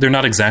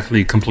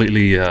exactly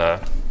completely. They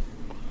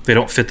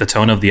don't fit the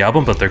tone of the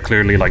album, but they're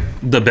clearly like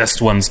the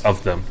best ones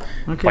of them.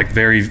 Okay. Like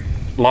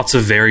lots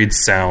of varied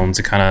sounds.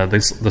 It kind of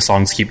the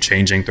songs keep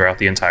changing throughout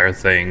the entire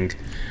thing.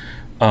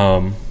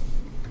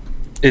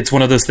 It's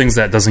one of those things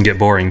that doesn't get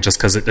boring just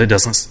because it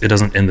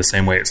doesn't end the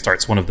same way it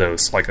starts. One of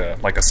those like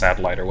a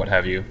satellite or what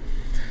have you.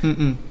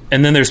 And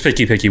then there's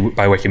Picky Picky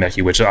by Wacky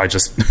Mecky, which I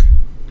just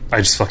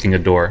fucking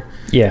adore.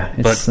 Yeah,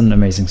 it's an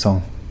amazing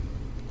song.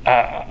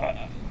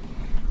 I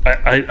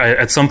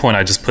at some point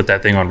I just put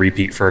that thing on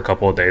repeat for a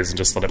couple of days and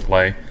just let it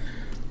play.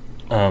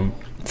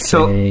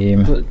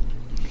 Same.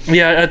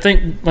 I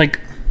think like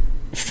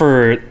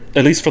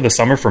at least for the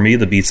summer, for me,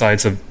 the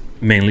B-sides have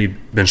mainly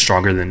been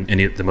stronger than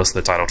most of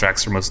the title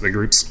tracks for most of the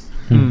groups.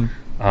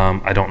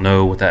 I don't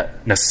know what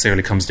that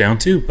necessarily comes down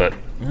to, but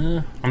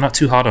I'm not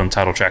too hot on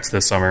title tracks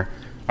this summer.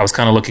 I was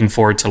kind of looking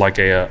forward to like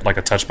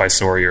a Touch by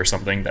Sorry or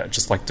something that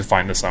just like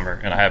defined the summer,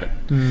 and I haven't.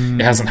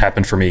 It hasn't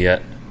happened for me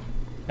yet,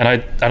 and I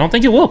don't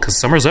think it will because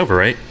summer's over,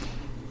 right?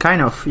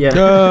 Kind of, yeah.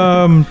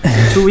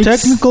 2 weeks.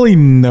 Technically,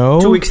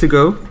 no. 2 weeks to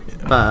go.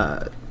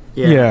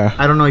 Yeah.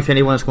 I don't know if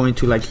anyone's going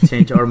to like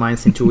change our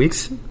minds in 2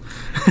 weeks.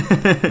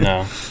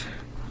 No.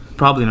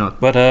 Probably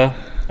not. But I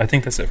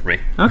think that's it for me.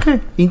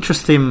 Okay.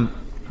 Interesting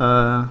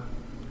top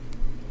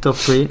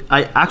 3.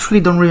 I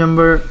actually don't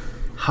remember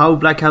how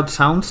Blackout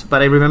sounds,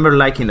 but I remember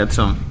liking that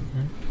song.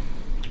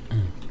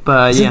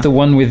 But Is it the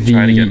one with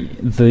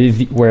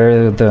the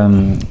where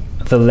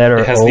the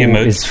letter O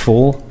is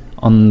full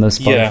on the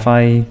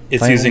Spotify? Yeah,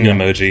 it's using an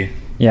emoji.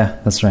 Yeah,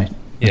 that's right.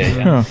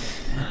 Yeah.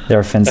 They're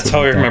offensive. That's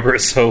how I remember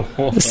it so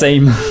well.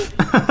 Same.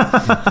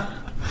 That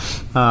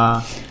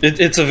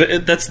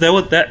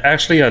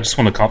actually I just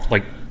want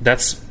to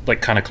that's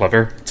like kind of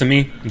clever to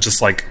me.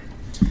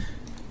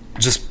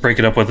 Just break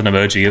it up with an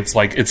emoji. It's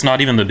like it's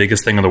not even the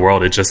biggest thing in the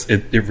world.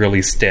 It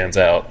really stands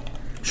out,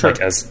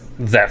 like as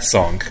that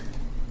song.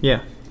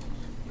 Yeah.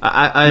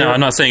 I'm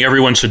not saying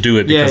everyone should do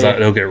it because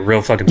I'll get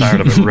real fucking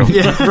tired of it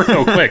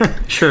real quick.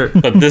 Sure.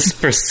 But this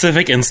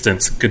specific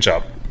instance, good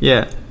job.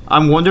 Yeah.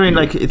 I'm wondering,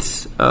 like,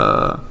 it's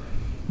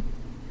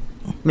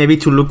maybe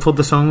to look for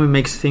the song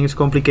makes things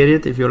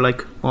complicated if you're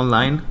like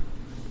online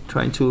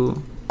trying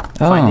to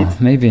find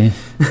it. Maybe.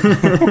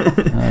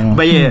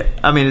 But yeah,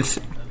 I mean it's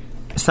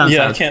stands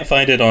out. I can't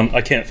find it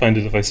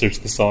if I search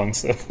the song.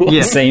 So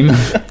Same.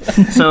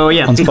 So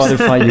yeah, on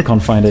Spotify you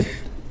can't find it.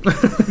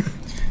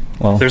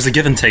 Well, there's a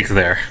give and take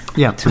there.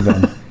 Yeah. Too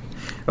bad.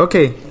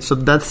 Okay, so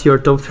that's your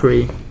top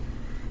 3.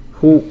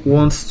 Who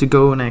wants to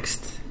go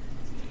next?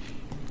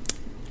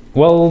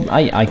 Well,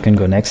 I can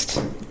go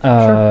next.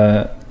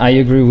 Sure. I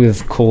agree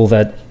with Cole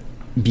that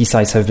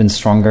B-sides have been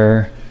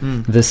stronger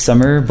this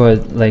summer,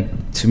 but like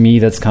to me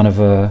that's kind of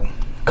a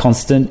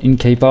constant in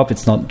K-pop.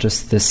 It's not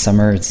just this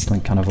summer, it's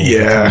like kind of all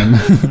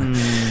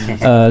the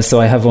time. So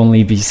I have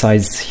only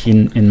B-sides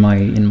in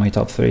my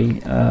top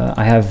 3.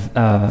 I have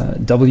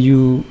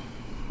WJSN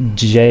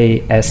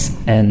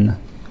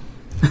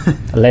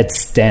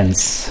Let's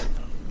Dance.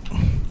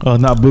 Oh,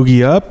 not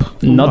Boogie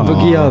Up? Not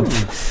Boogie Up.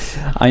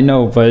 I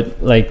know,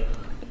 but like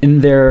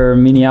in their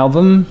mini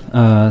album,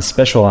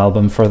 special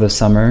album for the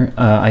summer,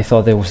 I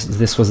thought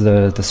this was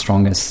the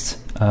strongest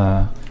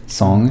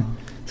song,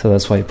 so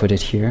that's why I put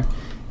it here.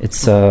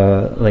 It's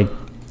like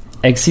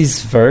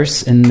Exy's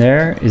verse in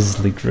there is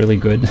like really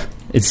good.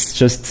 It's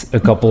just a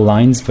couple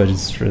lines, but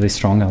it's really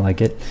strong. I like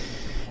it.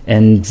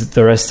 and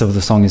the rest of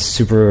the song is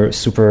super,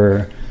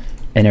 super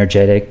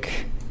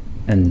energetic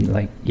and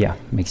like, yeah,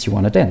 makes you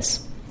want to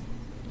dance.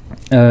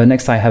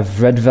 Next I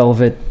have Red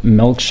Velvet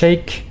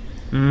Milkshake.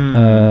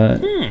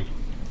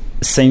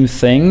 Same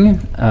thing.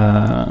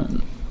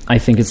 I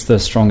think it's the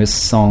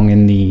strongest song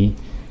in the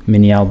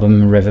mini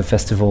album River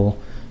Festival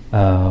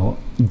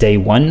Day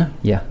 1.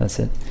 Yeah, that's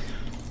it.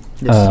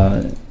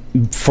 Yes.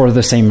 For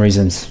the same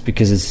reasons,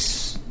 because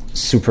it's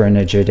super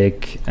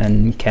energetic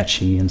and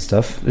catchy and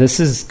stuff. This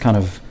is kind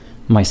of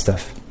my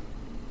stuff.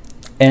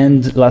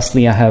 And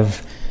lastly, I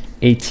have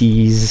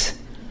 80s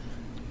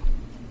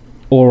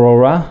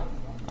Aurora.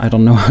 I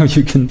don't know how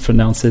you can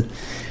pronounce it.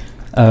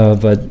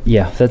 But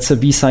yeah, that's a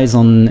B-side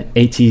on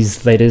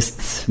 80's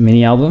latest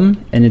mini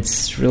album, and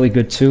it's really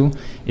good too.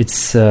 It's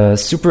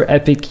super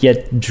epic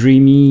yet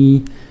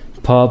dreamy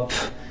pop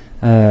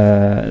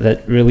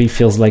that really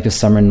feels like a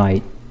summer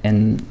night,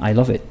 and I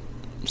love it.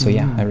 So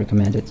yeah, I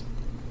recommend it.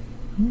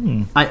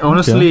 I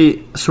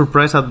honestly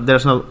surprised that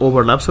there's no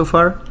overlap so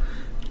far.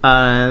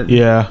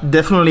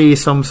 Definitely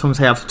some songs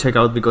I have to check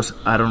out because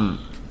I don't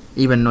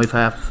even know if I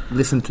have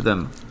listened to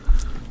them.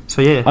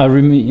 So yeah, I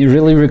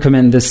really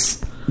recommend this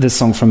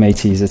song from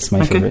 80's. It's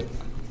my favorite.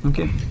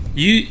 Okay.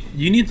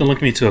 You need to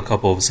link me to a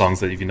couple of songs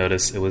that, if you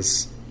notice, it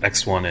was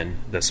X1 and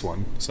this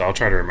one. So I'll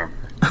try to remember.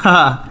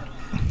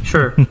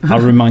 Sure. I'll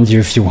remind you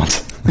if you want.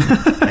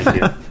 Thank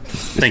you.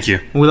 Thank you.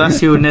 We'll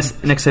ask you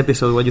next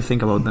episode what you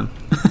think about them.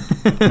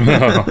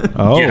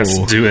 Yes,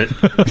 do it.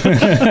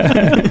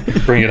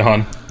 Bring it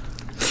on.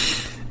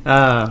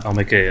 I'll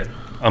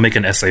make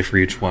an essay for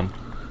each one.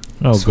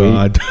 Oh, sweet.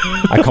 God.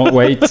 I can't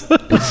wait.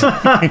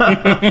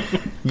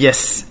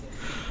 Yes.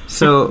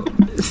 So,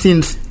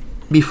 since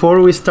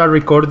before we start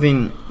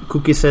recording,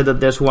 Cookie said that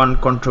there's one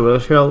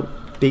controversial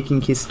pick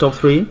in his top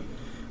 3.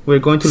 We're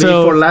going to leave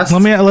for last.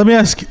 Let me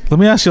ask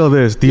you all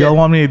this. Do y'all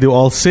want me to do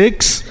all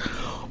 6,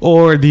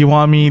 or do you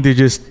want me to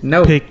just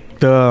pick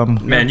the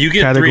Man, you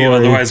get category? 3,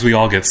 otherwise we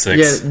all get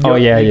 6.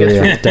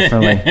 Yeah,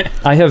 definitely.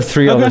 I have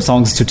 3 other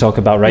songs to talk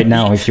about right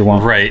now if you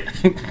want. Right.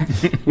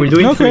 We're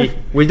doing 3.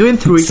 We're doing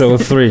 3. So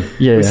 3.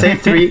 Yeah. We say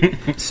 3.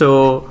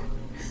 So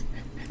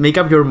make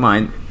up your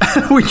mind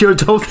with your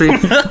top 3.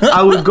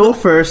 I will go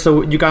first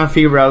so you can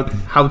figure out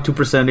how to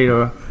present it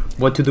or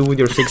what to do with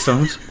your 6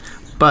 songs.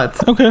 But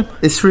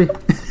it's 3.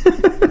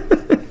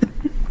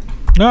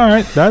 All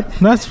right,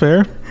 that's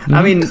fair.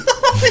 I mean,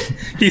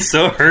 he's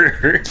so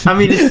hurt. I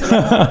mean,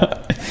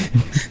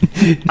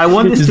 I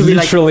want this to be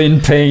literally in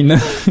pain.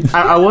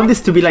 I want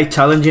this to be like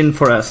challenging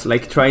for us,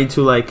 like trying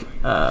to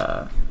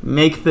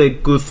make the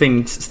good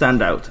things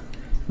stand out,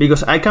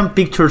 because I can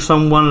picture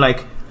someone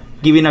like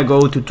giving a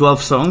go to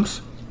 12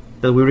 songs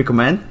that we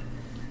recommend,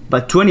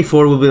 but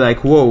 24 will be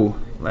like, whoa,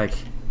 like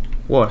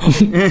what?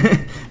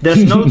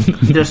 there's no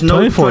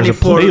 24 is a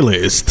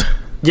playlist.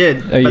 Yeah,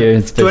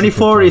 it's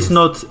 24 is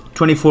not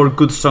 24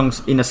 good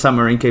songs in a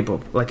summer in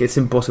K-pop. Like, it's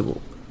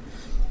impossible.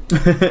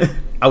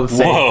 I would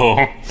say.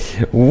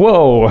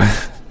 Whoa.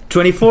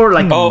 24,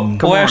 like,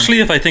 actually,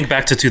 if I think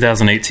back to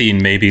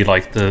 2018, maybe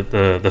like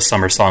the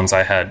summer songs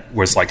I had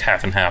was like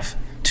half and half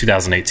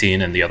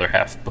 2018 and the other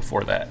half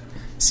before that.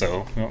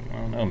 So I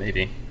don't know,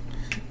 maybe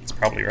it's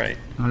probably right.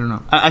 I don't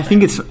know. I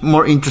think it's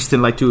more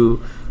interesting, like,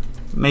 to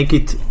make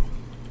it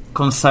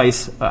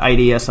concise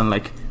ideas and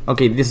like,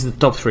 okay, this is the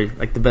top 3,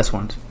 like the best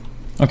ones.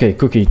 Okay,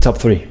 Cookie, top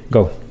 3,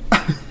 go.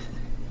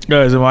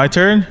 Is it my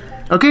turn?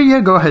 Okay,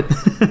 yeah, go ahead.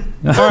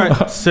 All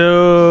right,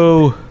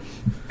 so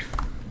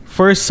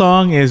first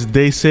song is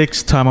Day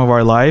 6, Time of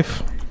Our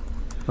Life.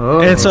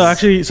 And so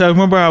actually, I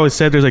remember I always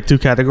said there's like 2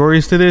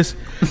 categories to this.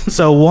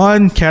 So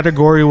one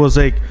category was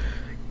like,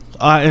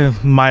 in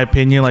my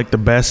opinion, like the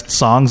best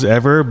songs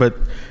ever. But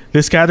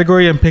this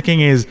category I'm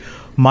picking is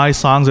my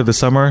songs of the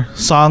summer,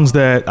 songs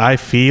that I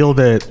feel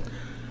that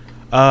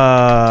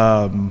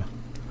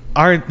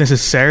aren't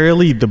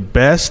necessarily the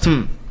best,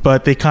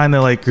 but they kind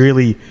of like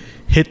really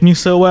hit me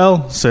so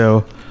well.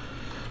 So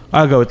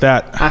I'll go with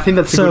that. I think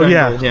that's a good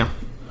angle, yeah.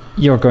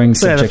 You're going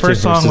subjective the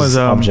first song was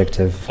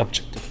objective.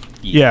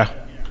 Yeah,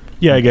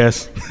 I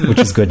guess. Which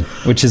is good.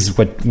 Which is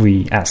what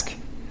we ask.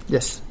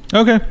 Yes.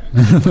 Okay.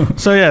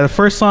 So yeah, the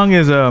first song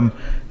is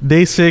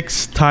Day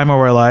 6, Time of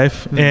Our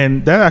Life,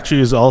 and that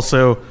actually is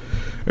also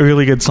a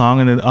really good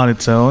song on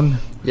its own.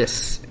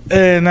 Yes.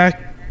 And I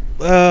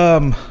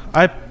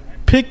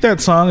picked that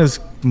song as,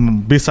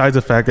 besides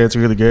the fact that it's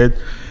really good,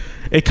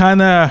 it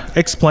kind of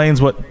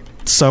explains what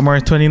summer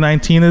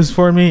 2019 is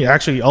for me.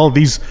 Actually, all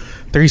these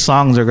 3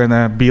 songs are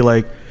gonna be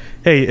like,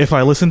 hey, if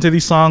I listen to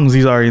these songs,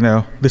 these are,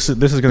 this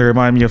is gonna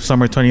remind me of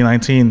summer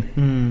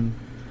 2019.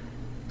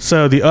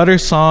 So the other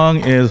song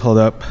is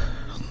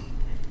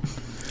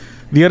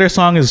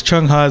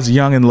Chung Ha's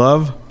Young in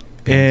Love,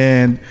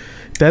 and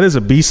that is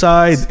a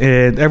B-side,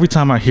 and every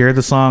time I hear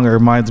the song, it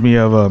reminds me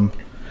of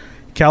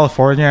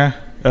California,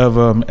 of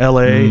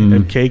LA,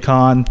 and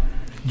KCON,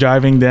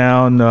 driving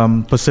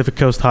down Pacific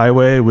Coast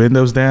Highway,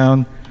 windows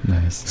down,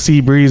 nice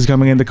sea breeze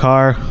coming in the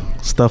car,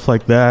 stuff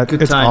like that.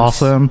 Good it's times.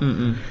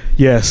 Awesome.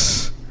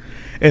 Yes.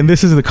 And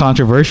this is the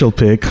controversial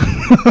pick.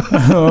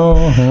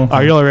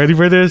 Are you all ready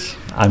for this?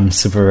 I'm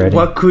super ready.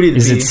 What could it be?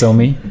 Is it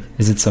Somi?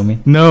 Is it Somi?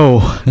 No.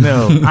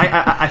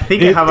 I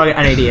think I have an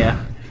idea.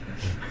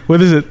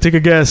 What is it? Take a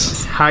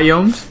guess.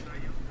 Hayoms?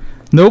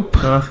 Nope.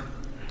 That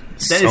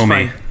is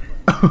Somi. fine.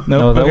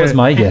 No, that okay. was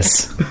my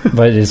guess,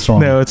 but it's wrong.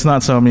 No, it's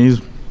not Somi's.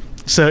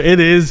 So it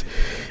is.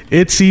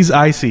 It sees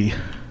Icy.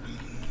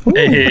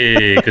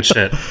 Hey, good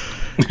shit.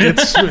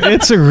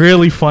 It's a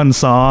really fun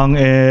song,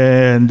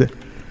 and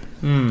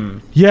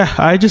yeah,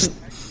 I just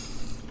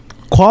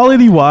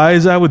quality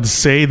wise, I would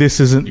say this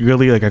isn't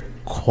really like a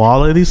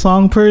quality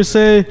song per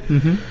se,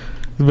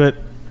 but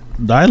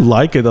I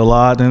like it a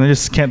lot, and I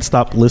just can't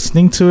stop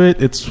listening to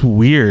it. It's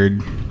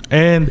weird,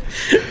 and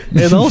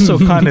it also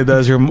kind of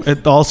does.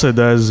 It also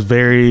does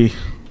very.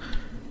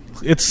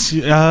 It's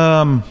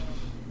how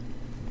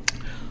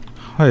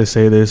do I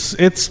say this?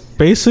 It's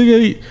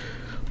basically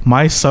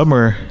my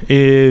summer.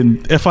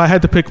 If I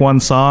had to pick one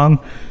song,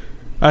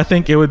 I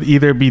think it would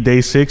either be Day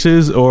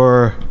 6's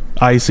or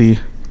Icy.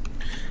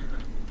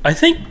 I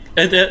think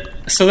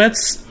so.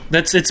 That's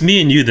it's me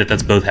and you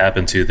that's both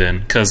happened to then,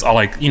 because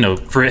I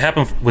it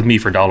happened with me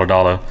for Dollar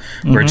Dollar,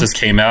 where it just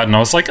came out and I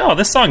was like, oh,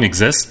 this song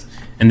exists,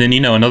 and then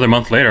another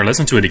month later I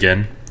listened to it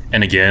again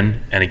and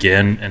again and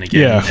again and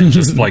again. Yeah. And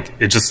just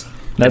it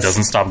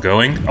doesn't stop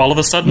going. All of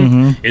a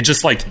sudden, it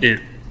just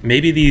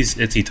maybe these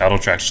Itzy title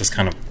tracks just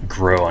kind of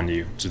grow on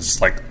you to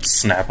just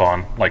snap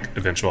on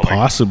eventually.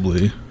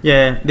 Possibly.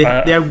 Yeah, they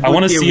are. I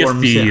want to see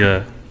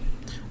if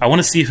I want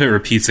to see if it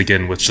repeats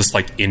again with just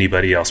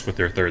anybody else with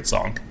their third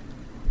song,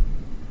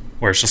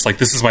 where it's just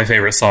this is my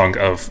favorite song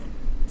of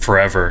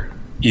forever,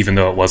 even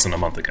though it wasn't a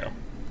month ago.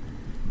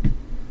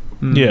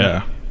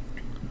 Yeah.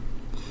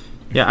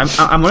 Yeah,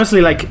 I'm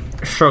honestly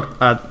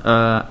shocked at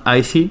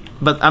Icy,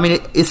 but I mean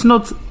it's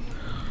not.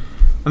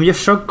 I'm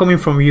just shocked coming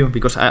from you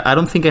because I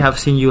don't think I have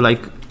seen you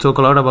talk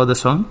a lot about the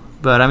song,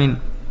 but I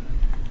mean,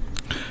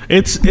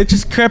 it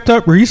just crept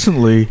up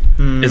recently.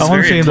 It's I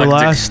want to say in the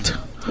eclectic. last.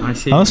 I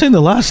see. I want to say in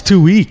the last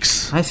 2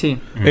 weeks. I see.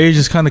 It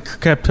just kind of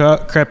crept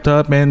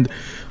up, and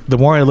the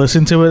more I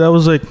listened to it, I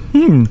was like,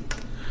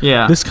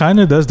 Yeah. this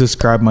kind of does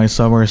describe my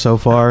summer so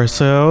far.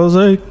 So I was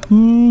like,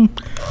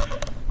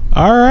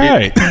 all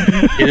right.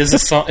 It is a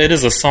song. It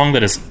is a song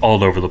that is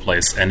all over the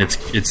place, and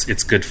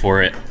it's good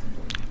for it.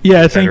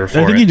 Yeah, I think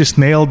you just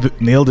nailed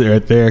it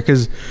right there,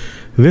 because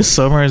this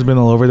summer has been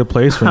all over the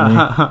place for me.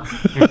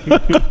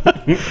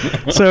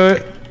 So,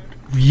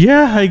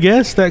 yeah, I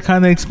guess that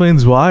kind of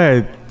explains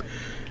why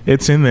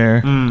it's in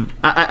there.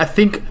 I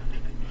think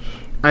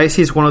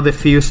Icy is one of the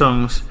few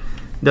songs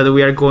that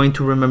we are going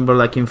to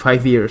remember in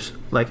 5 years.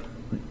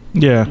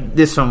 Yeah,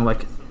 This song,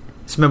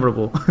 it's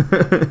memorable.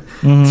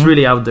 It's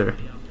really out there.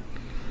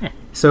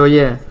 So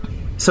yeah.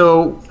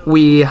 So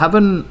we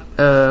haven't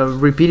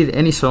repeated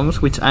any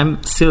songs, which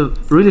I'm still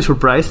really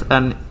surprised,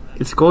 and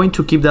it's going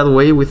to keep that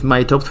way with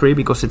my top 3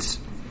 because it's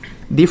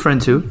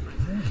different too.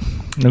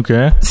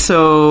 Okay.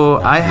 So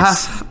I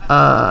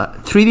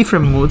have 3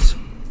 different moods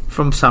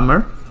from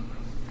summer.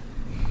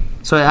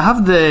 So I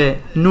have the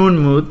noon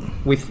mood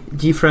with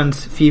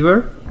Difference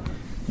Fever,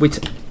 which,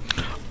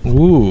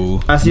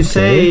 as you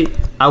say,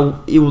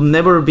 it will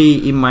never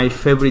be in my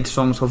favorite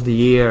songs of the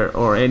year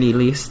or any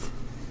list,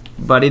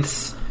 but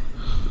it's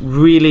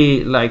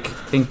really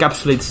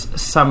encapsulates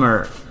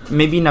summer,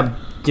 maybe in a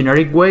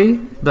generic way,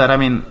 but I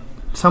mean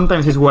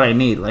sometimes it's what I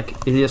need. It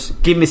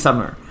just give me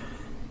summer,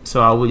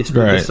 so I will just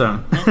put this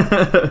song.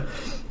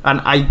 And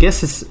I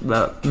guess it's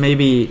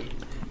maybe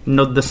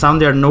not the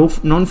sound they're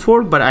known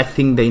for, but I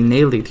think they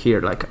nailed it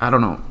here. I don't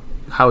know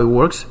how it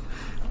works,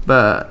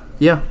 but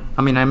yeah,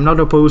 I mean I'm not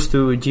opposed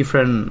to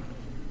Gifren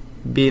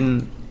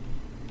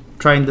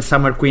trying the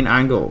Summer Queen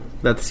angle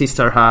that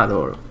Sister had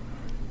or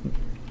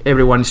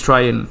everyone is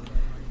trying.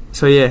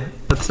 So yeah,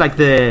 that's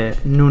the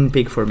noon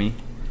pick for me.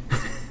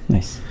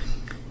 Nice.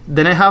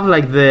 Then I have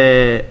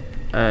the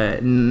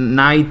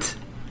night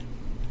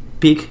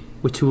pick,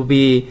 which will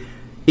be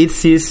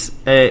It's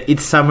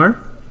Summer.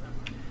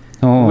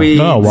 Oh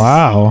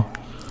wow!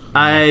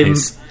 I'm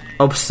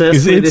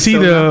obsessed with this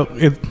song.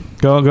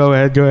 Go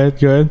ahead.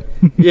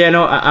 Yeah,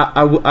 no,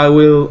 I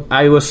will.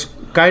 I was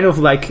kind of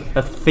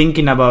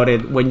thinking about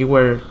it when you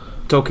were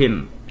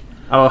talking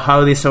about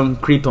how this song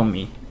creeped on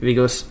me,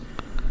 because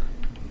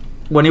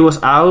when it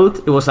was out,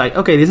 it was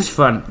okay, this is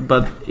fun,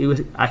 but it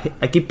was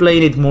I keep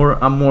playing it more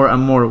and more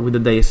and more with the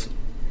days.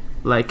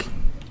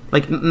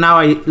 Now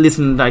I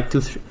listen to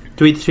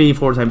it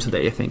 3-4 times a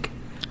day, I think.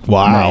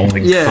 Wow.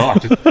 Yeah.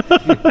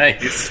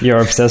 Nice. You're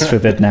obsessed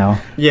with it now.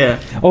 Yeah.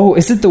 Oh,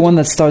 is it the one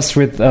that starts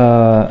with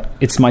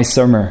It's My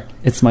Summer?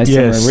 It's My Summer.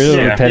 Yes. Really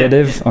Yeah.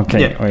 repetitive? Yeah. Okay.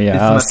 Yeah. Oh yeah,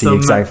 It's I'll my see summer.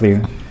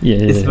 exactly. Yeah.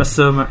 It's my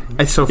summer.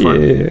 It's so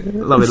fun. Yeah.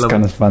 Love it. It's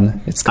kind of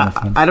fun. It's kind of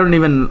fun. I don't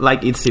even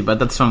like Itzy, but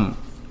that song,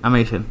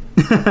 amazing.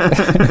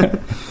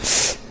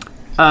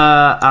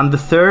 And the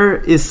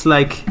third is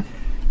late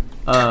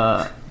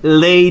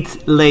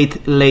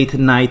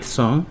night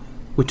song,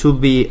 which will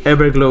be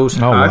Everglow's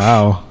Oh Hush.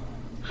 wow.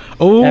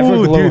 Oh,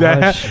 Everglow dude,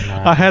 Hush.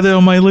 I had it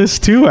on my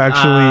list too,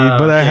 actually,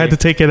 but I had to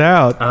take it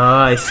out.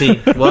 I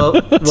see.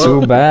 Well,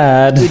 Too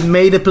bad. it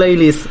made a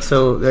playlist,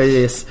 so there it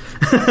is.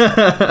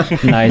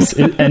 Nice,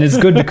 and it's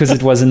good because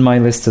it was in my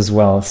list as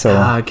well. So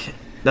Okay.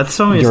 That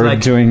song is you're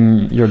like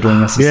doing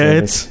us a Yeah,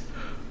 service. it's.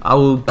 I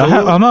will go.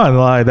 I'm not gonna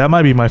lie. That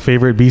might be my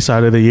favorite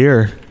B-side of the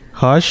year.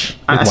 Hush.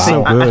 I, It's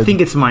think, so good. I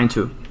think it's mine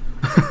too,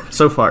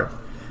 so far.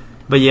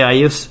 But yeah,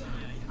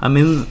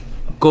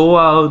 go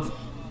out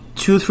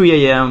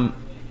 2-3 a.m.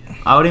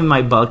 out in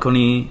my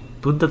balcony,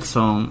 put that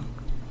song.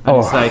 And Oh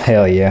it's like,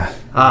 hell yeah!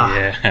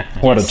 Yeah.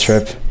 What a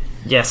trip!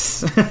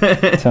 yes.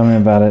 Tell me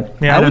about it.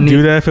 Yeah, I I don't would do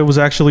need- that if it was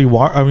actually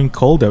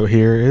cold out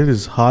here. It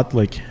is hot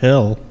like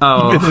hell.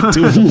 Oh. Even at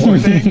 2 in the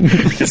morning.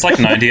 It's like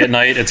 90 at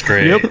night. It's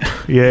great. Yep.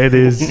 Yeah, it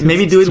is.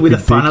 Maybe do it with a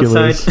fan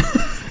ridiculous.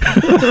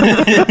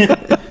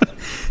 outside.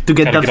 To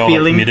get Gotta that get all that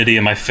feeling. humidity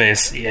in my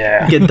face.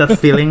 Yeah. Get that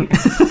feeling.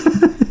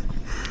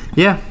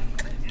 Yeah.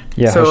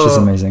 Yeah, So- Hush is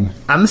amazing.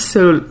 I'm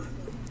still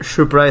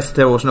surprised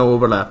there was no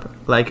overlap.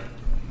 Like,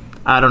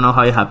 I don't know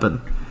how it happened.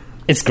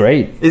 It's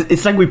great.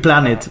 It's like we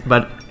planned it,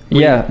 but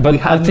Yeah, but we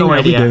had I think no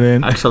idea,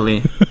 didn't.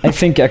 actually. I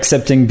think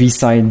accepting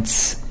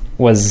B-sides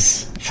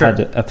Sure. had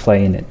a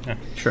play in it.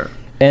 Sure.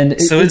 And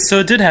So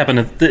it did happen.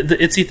 The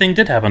Itzy thing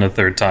did happen a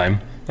third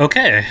time.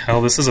 Okay.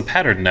 Well, this is a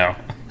pattern now.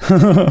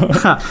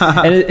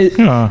 and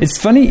it's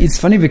funny. It's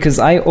funny because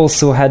I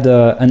also had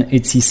an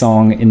Itzy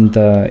song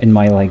in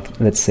my like,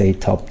 let's say,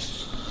 top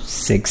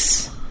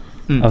 6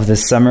 of the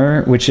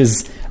summer, which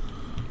is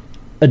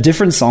a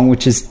different song,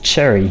 which is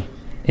Cherry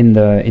in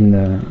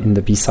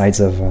the B-sides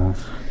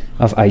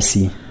of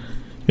Icy.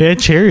 Yeah,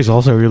 Cherry is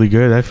also really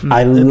good.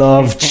 I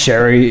love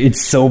Cherry.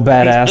 It's so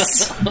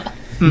badass.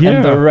 Yeah,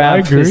 And the I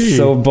rap agree. is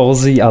so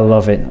ballsy. I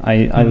love it.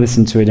 I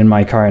listen to it in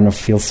my car and it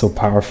feels so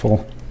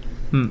powerful.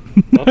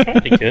 I'll try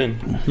to be good.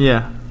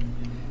 Yeah.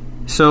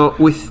 So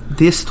with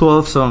these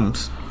 12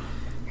 songs,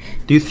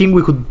 do you think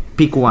we could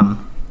pick one?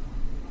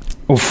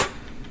 Oof.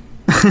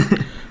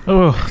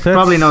 Oh, that's,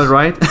 Probably not,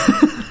 right?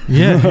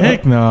 Yeah,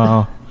 heck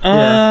no.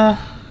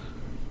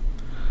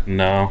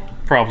 No,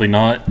 probably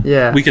not.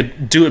 Yeah. We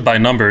could do it by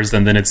numbers,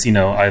 and then it's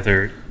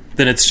either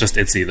then it's just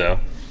Itzy though.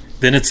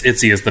 Then it's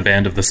Itzy as the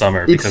band of the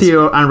summer It's because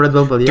here and Red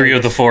Velvet. Yeah. 3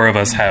 of the 4 of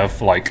us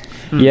have like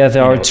Yeah,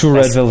 there are know, 2 Red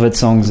that's- Velvet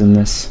songs in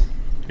this.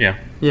 yeah.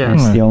 Yeah.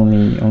 It's the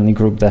only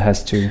group that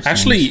has 2 songs.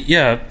 Actually,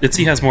 yeah,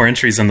 Itzy has more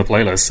entries in the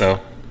playlist, so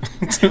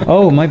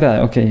Oh, my bad.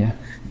 Okay, yeah.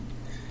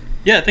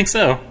 yeah, I think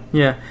so.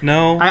 Yeah.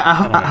 No,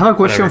 I don't know. have a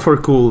question Whatever.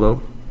 for Cool,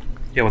 though.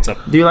 Yeah, what's up?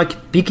 Do you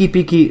like Piki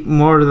Piki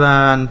more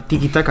than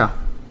Tiki Taka?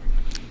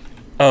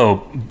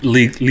 Oh,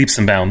 leaps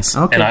and bounds.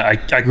 Okay. And I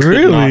could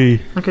Really?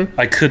 Okay. not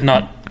I could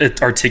not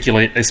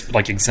articulate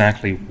like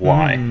exactly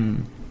why,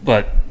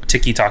 but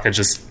Tiki Taka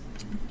just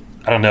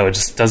I don't know. It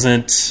just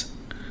doesn't.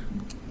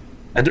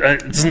 It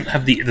doesn't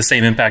have the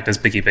same impact as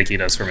Picky Picky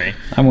does for me.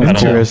 I'm with you.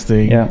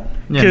 Interesting. Yeah.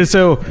 Yeah. Okay,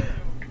 so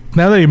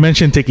now that you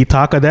mentioned Tiki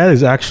Taka, that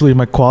is actually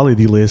my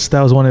quality list.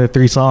 That was one of the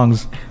 3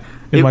 songs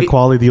in my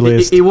quality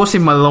list. It was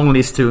in my long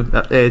list too,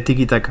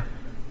 Tiki Taka.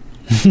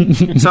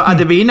 So at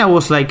the beginning, I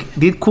was like,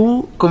 did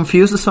Cool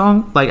confuse the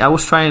song? Like, I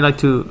was trying like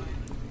to.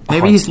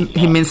 Maybe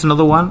he means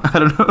another one. I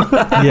don't know.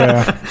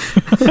 Yeah.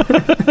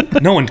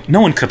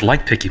 No one could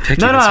like Picky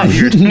Picky. No, That's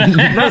weird.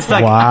 no, it's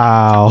like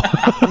Wow.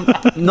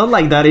 not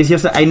like that. It's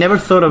just that I never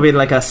thought of it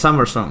like a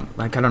summer song.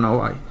 Like, I don't know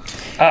why.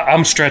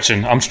 I'm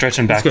stretching back.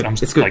 It's good. I'm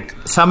It's good. like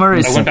Summer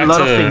is I went a back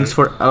lot of to- things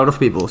for a lot of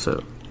people.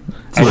 So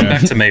I went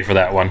back to May for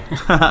that one.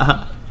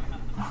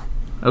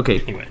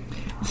 okay. Anyway,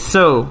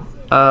 So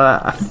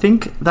I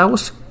think that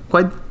was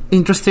quite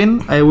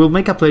interesting. I will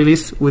make a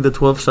playlist with the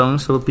 12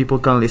 songs so people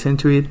can listen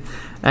to it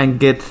and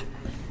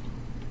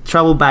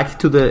travel back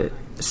to the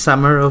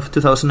summer of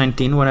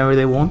 2019 whenever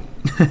they want.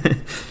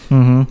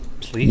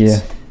 please.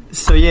 Yeah.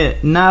 So yeah,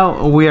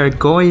 now we are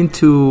going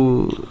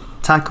to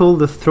tackle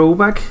the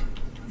throwback.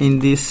 In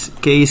this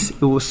case,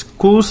 it was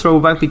Cool's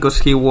throwback because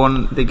he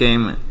won the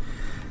game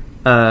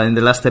in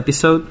the last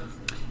episode.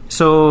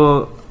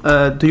 So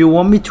do you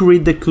want me to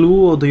read the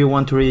clue or do you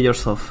want to read it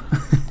yourself?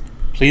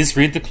 Please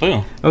read the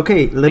clue.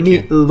 Okay, let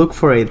me look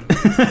for it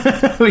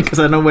because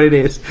I know what it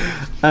is.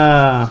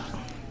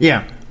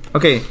 Yeah.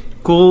 Okay.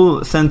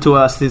 Cool sent to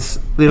us this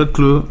little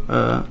clue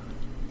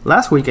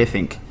last week, I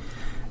think,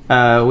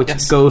 which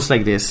Yes. goes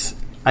like this: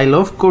 I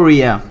love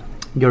Korea.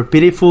 You're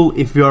pitiful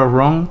if you are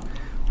wrong.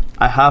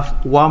 I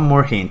have one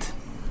more hint.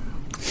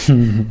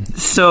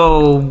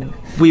 So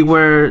we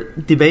were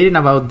debating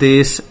about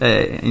this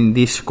in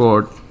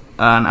Discord,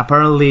 and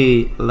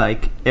apparently,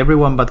 like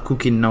everyone but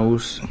Cookie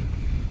knows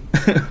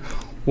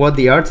what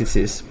the artist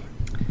is.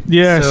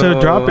 Yeah, So-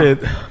 so drop it.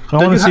 I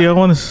Don't want you to see. ha- I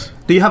want to.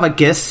 Do you have a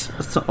guess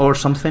or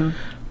something?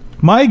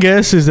 My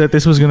guess is that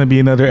this was going to be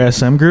another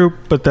SM group,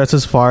 but that's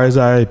as far as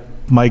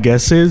my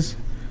guess is.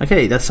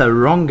 Okay, that's a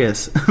wrong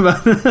guess. But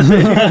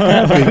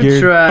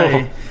Figured.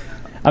 try.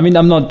 I mean,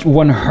 I'm not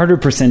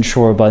 100%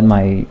 sure about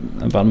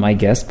my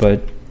guess,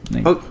 but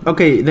like,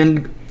 Okay,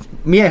 then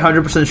me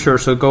 100% sure.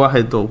 So go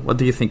ahead, though. What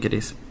do you think it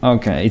is?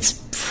 okay, it's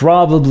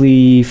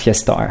probably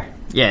Fiestar.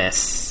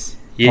 Yes.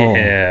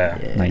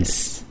 Yeah.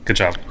 Nice. Good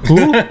job.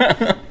 Who?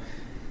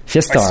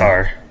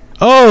 Fiestar.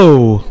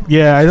 Oh,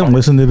 yeah. I don't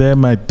listen to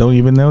them. I don't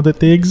even know that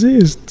they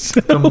exist.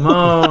 Come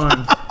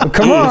on.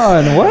 Come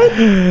on, what?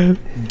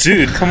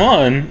 Dude, come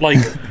on! Like,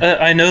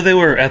 I know they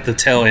were at the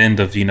tail end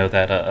of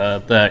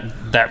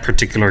that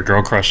particular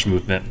girl crush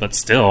movement, but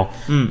still,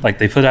 like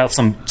they put out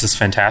some just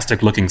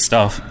fantastic looking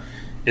stuff.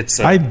 It's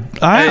I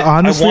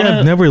honestly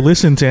have never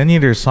listened to any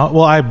of their songs.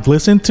 Well, I've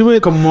listened to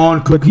it, Come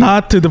on, but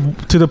not to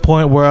the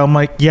point where I'm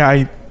like, yeah,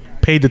 I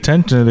paid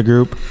attention to the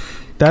group.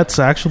 That's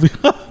actually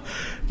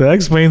that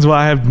explains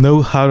why I have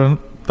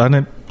I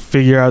didn't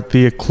figure out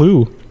the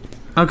clue.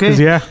 Okay.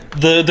 Yeah,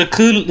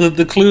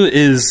 the clue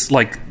is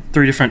like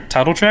 3 different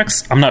title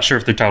tracks. I'm not sure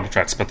if they're title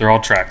tracks, but they're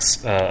all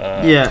tracks.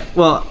 Yeah.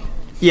 Well.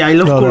 Yeah. I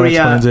love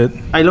Korea.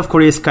 I love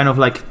Korea is kind of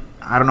like,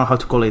 I don't know how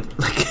to call it.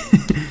 Like,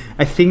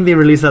 I think they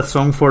released that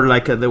song for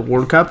like the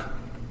World Cup.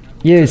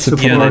 Yeah, it's a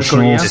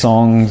promotional Korea.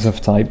 songs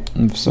of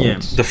sorts. Yeah.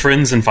 The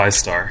Friends and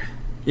 5-star.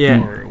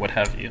 Yeah. Or what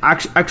have you.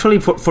 Actually,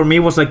 for me, it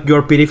was like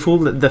You're Pitiful,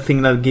 the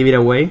thing that gave it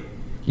away.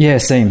 Yeah,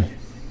 same.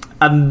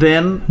 And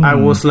then I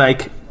was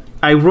like,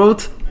 I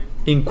wrote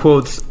in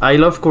quotes, I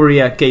love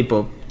Korea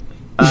K-pop.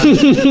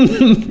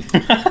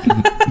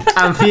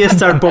 And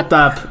Fiestar popped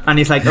up, and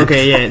it's like,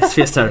 okay, yeah, it's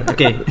Fiestar.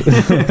 Okay.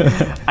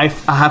 I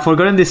have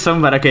forgotten this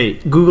song, but okay,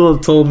 Google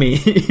told me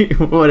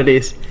what it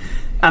is.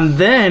 And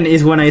then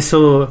is when I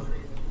saw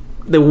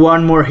the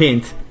one more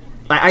hint.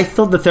 I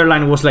thought the third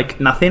line was like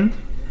nothing.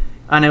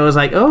 And I was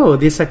like, oh,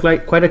 this is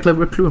quite a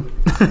clever clue.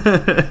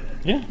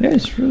 Yeah,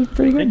 it's really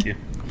pretty good. Thank you.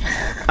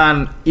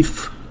 And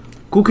if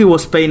Cookie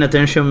was paying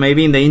attention,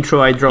 maybe in the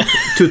intro I dropped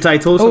 2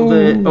 titles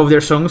of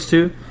their songs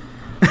too.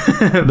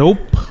 Nope.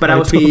 But I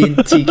was being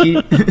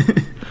cheeky.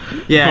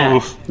 Yeah.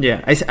 Oof.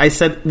 Yeah. I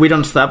said We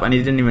Don't Stop, and it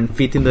didn't even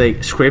fit in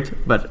the script,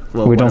 but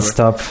well, We whatever. Don't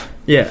Stop.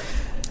 Yeah.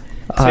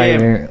 So,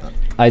 yeah.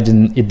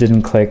 It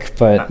didn't click,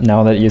 but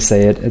now that you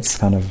say it, it's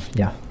kind of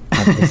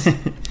obvious.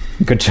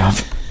 Good job.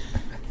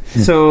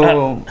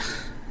 So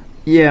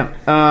yeah,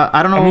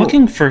 I don't know. I'm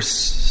looking for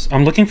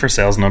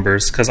sales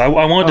numbers because I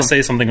wanted to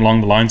say something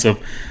along the lines of,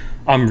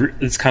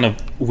 it's kind of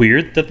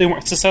weird that they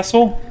weren't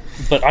successful,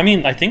 but I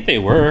mean I think they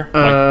were.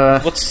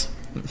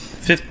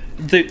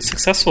 They're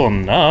successful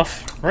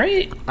enough,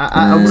 right?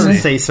 I wouldn't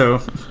say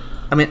so.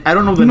 I mean, I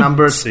don't know the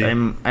numbers. I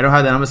don't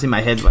have the numbers in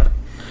my head, but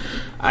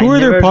who are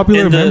their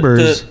popular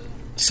members?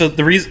 So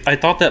the reason I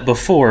thought that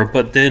before,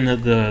 but then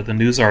the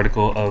news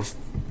article of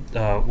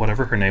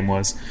whatever her name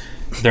was,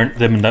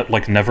 them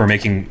like never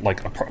making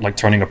like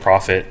turning a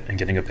profit and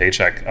getting a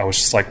paycheck. I was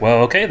just like,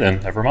 well, okay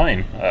then, never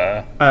mind.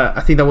 I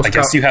think that was. I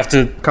guess you have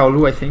to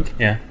Kaolu, I think.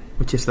 Yeah.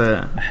 Which is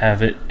the. I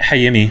have it.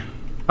 Hayemi.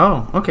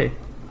 Oh, okay.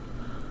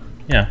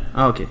 Yeah.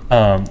 Oh, okay.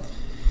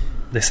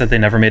 They said they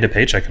never made a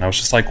paycheck, and I was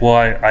just like, well,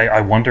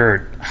 I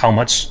wonder how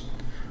much.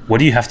 What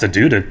do you have to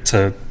do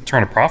to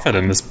turn a profit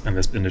in this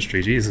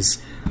industry?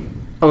 Jesus.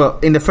 Oh, well,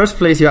 in the first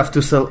place, you have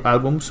to sell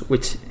albums,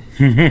 which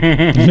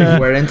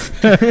weren't.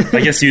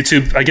 I guess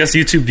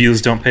YouTube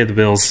views don't pay the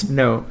bills.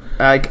 No,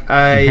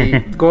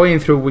 I going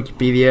through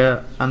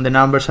Wikipedia, and the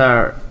numbers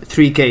are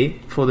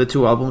 3K for the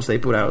 2 albums they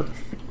put out.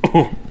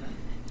 Oh.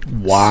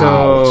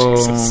 Wow.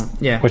 So,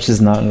 yeah, Which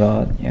is not a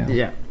lot.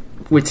 yeah.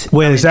 Which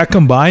is that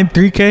combined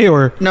 3K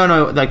or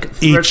no? Like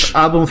each? First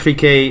album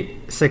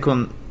 3K,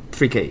 second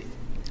 3K.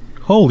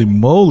 Holy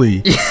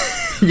moly!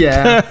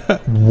 Yeah.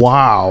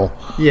 Wow.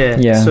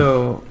 Yeah.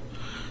 So,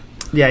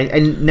 yeah, I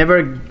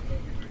never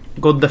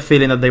got the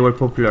feeling that they were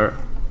popular,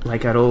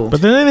 like at all.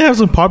 But then they have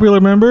some popular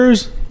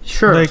members.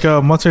 Sure. Like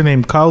what's her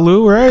name,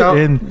 Kaolu, right?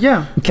 And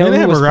yeah. Did they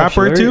have a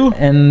rapper popular, too?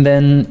 And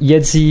then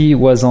Yetzi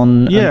was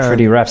on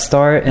Pretty Rap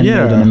Star and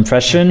made an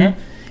impression,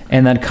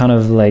 and that kind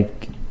of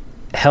like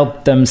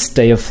helped them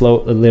stay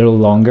afloat a little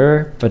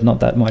longer, but not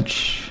that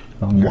much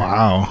longer.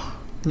 Wow.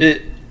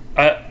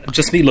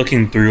 Just me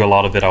looking through a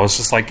lot of it, I was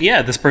just like,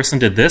 yeah, this person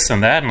did this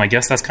and that, and I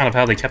guess that's kind of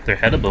how they kept their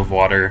head above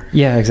water.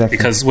 Yeah, exactly.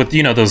 Because with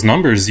those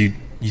numbers, you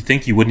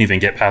think you wouldn't even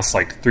get past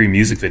like 3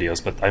 music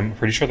videos, but I'm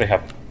pretty sure they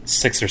have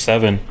 6 or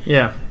 7.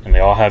 Yeah. And they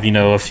all have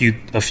a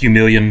few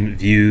million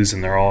views,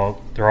 and they're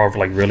all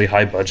like really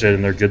high budget,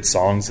 and they're good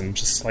songs, and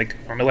just like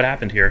I don't know what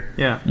happened here.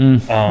 Yeah.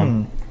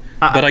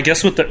 But I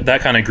guess with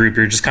that kind of group,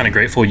 you're just kind of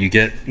grateful you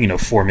get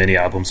 4 mini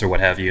albums or what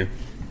have you.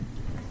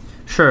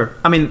 Sure.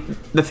 I mean,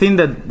 the thing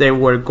that they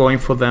were going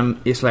for them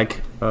is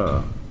like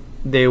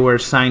they were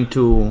signed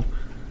to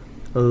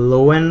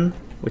Lowen,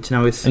 which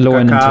now is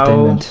Lowen Kakao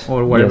Entertainment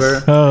or whatever.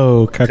 Yes.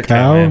 Oh,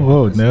 Kakao?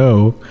 Oh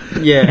no.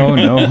 Yeah. Oh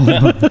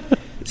no.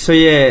 So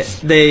yeah,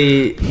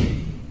 they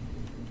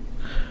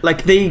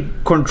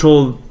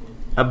control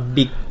a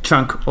big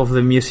chunk of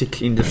the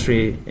music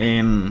industry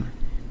in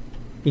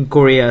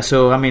Korea.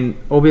 So I mean,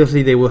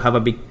 obviously they will have a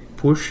big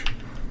push.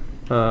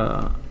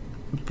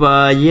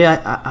 But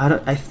yeah,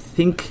 I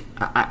think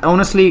I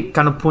honestly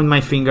kind of point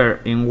my finger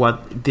in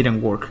what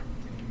didn't work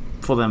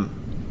for them.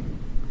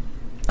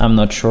 I'm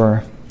not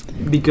sure.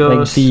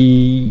 Because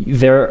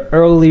their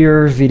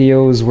earlier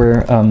videos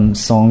were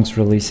songs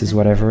releases,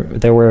 whatever.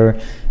 They were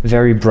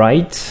very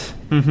bright,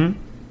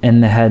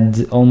 and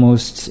had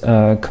almost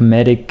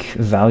comedic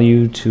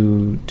value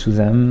to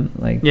them.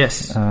 Like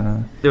yes,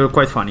 they were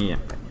quite funny. Yeah.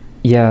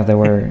 Yeah, they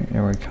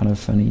were kind of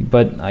funny,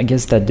 but I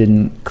guess that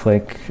didn't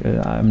click.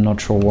 I'm not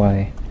sure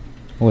why.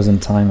 It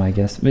wasn't time, I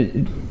guess. But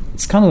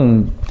it's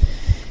kind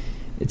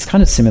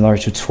of similar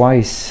to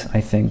Twice,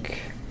 I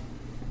think.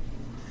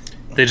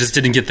 They just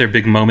didn't get their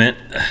big moment.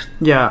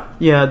 Yeah.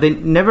 They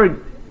never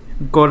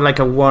got like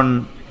a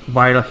one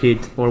viral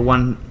hit or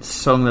one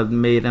song that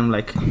made them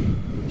like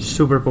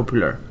super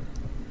popular.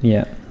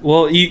 Yeah.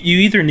 Well, you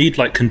either need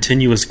like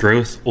continuous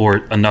growth or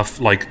enough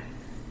like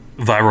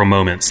viral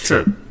moments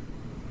to,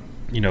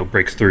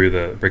 break through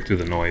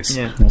the noise.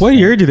 Yeah. What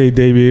year did they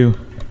debut?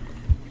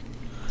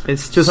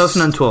 It's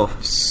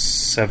 2012.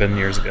 7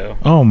 years ago.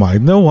 Oh my!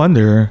 No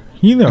wonder.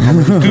 You know how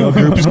many girl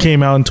groups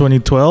came out in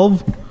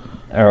 2012?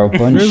 There are a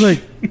bunch. There's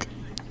like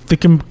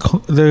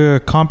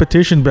the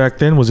competition back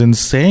then was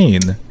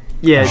insane.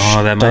 Yeah.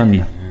 Oh, that might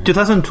be.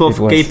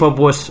 2012 K-pop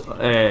was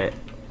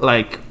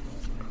like,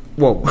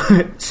 whoa,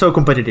 so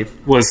competitive.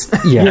 Was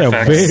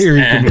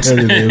very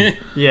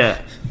competitive.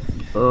 Yeah.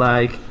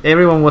 Like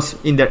everyone was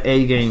in their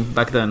A game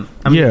back then.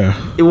 I mean,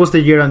 it was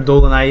the year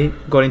Andol and I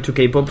got into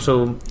K-pop,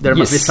 so there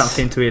must be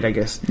something to it, I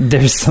guess.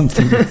 There's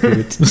something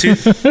to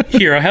it.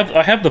 Here, I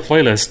have the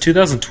playlist.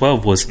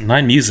 2012 was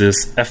Nine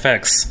Muses,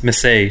 FX,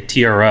 Miss A,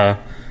 Tiara,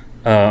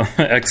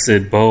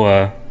 Exit,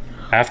 Boa,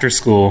 After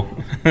School,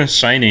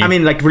 Shiny. I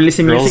mean, like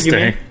releasing Girls' music. Day.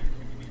 You mean?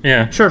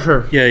 Yeah.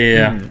 Sure.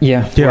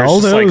 Yeah. All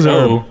those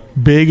are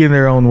big in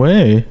their own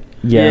way.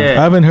 Yeah.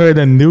 I haven't heard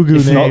a Nugu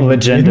it's name. Not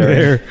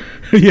legendary.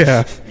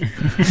 Yeah.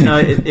 No,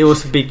 it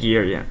was a big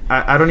year. Yeah.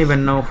 I don't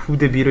even know who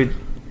debuted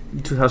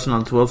in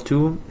 2012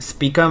 too.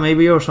 Spica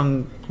maybe, or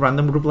some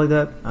random group like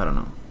that. I don't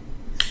know.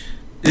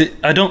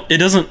 It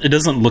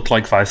doesn't look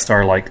like 5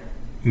 Star like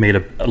made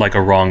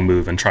a wrong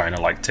move in trying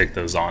to like take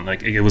those on.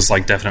 Like it was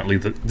like definitely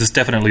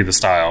the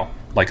style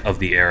like of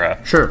the era.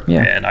 Sure.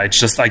 Yeah. And I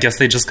guess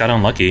they just got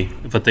unlucky,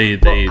 but they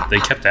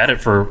kept at it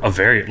for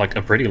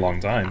a pretty long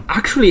time.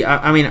 Actually,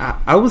 I mean,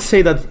 I would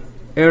say that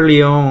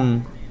early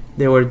on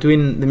they were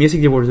doing the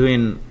music they were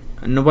doing,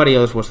 nobody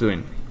else was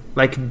doing.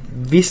 Like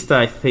Vista,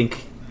 I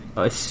think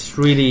it's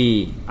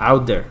really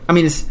out there. I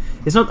mean, it's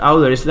not out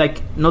there. It's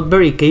like not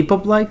very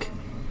K-pop like.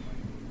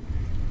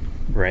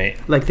 Right.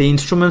 Like the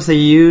instruments they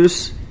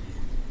use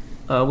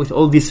with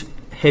all this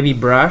heavy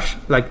brass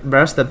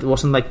that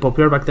wasn't like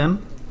popular back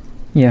then.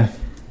 Yeah.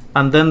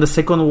 And then the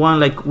second one,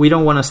 like We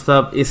Don't Wanna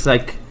Stop, is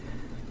like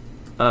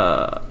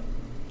I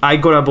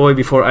Got a Boy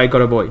before I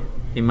Got a Boy,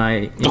 in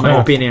my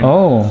opinion.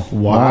 Oh,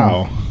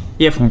 wow.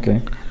 Yeah.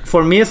 Okay.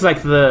 For me, it's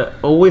like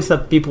always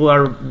that people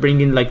are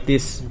bringing like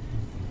these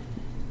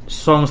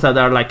songs that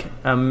are like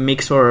a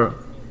mix or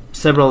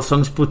several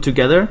songs put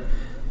together.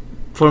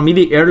 For me,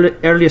 the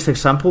earliest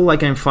example I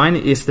can find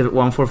is the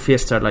one for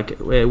Fiesta, like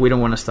We Don't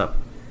Wanna Stop.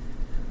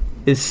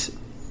 Does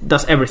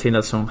everything.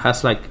 That song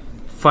has like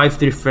 5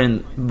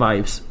 different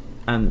vibes,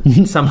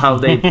 and somehow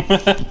they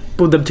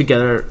put them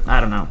together.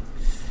 I don't know.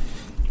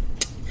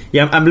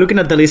 Yeah, I'm looking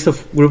at the list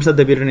of groups that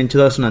debuted in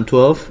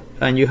 2012,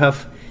 and you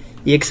have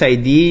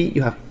EXID,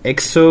 you have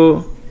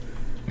EXO,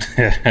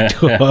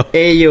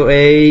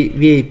 AOA,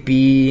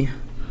 VIP,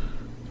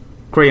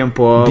 Crayon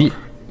Pop,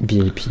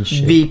 VIP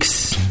shit.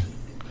 VIX,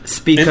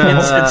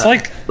 Spica. It's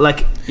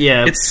like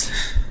yeah.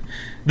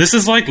 This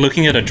is like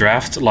looking at a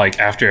draft like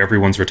after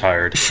everyone's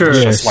retired. Sure.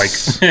 It's just like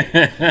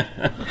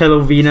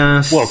Hello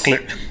Venus. well,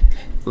 clear.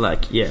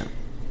 Like yeah.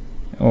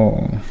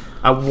 Oh.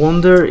 I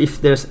wonder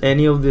if there's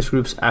any of these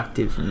groups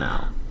active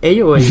now.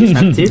 AOA is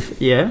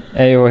active, yeah.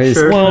 AOA is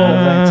Sure.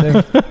 kind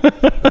of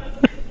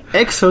active.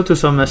 EXO to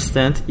some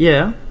extent,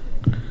 yeah.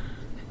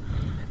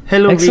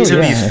 Hello EXO, Venus. To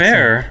be Yeah,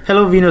 fair,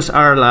 Hello Venus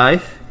are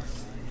alive.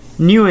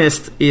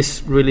 Newest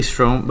is really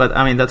strong, but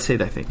I mean that's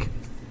it, I think.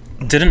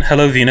 didn't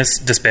Hello Venus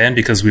disband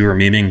because we were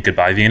memeing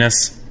Goodbye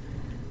Venus?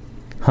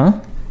 Huh?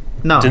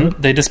 No.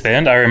 Didn't they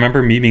disband? I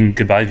remember memeing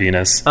Goodbye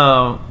Venus.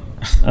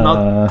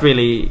 Not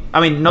really.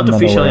 I mean, not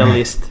officially at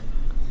least.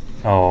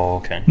 Oh,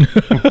 okay.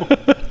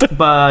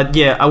 But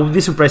yeah, I would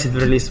be surprised if they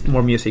release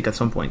more music at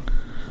some point.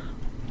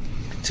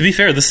 To be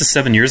fair, this is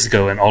 7 years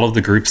ago, and all of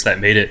the groups that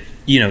made it,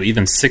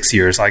 even 6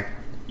 years, I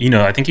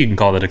think you can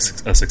call that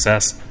a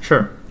success.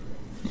 Sure.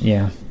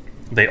 Yeah.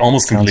 They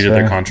almost Sounds completed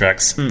their fair.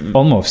 contracts.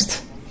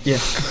 Almost. Yeah.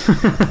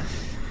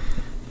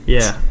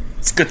 Yeah.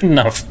 It's good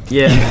enough.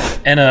 Yeah.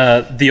 And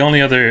the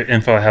only other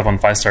info I have on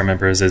 5 Star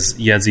members is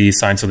Yezi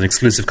signed an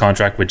exclusive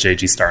contract with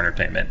JG Star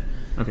Entertainment.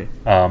 Okay.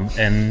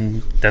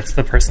 And that's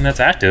the person that's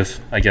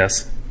active, I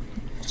guess.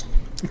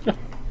 Yeah.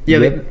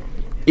 Yep.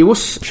 It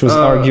was. She was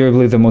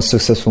arguably the most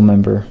successful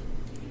member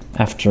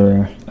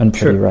after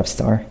Unpretty Sure. Rap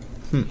Star.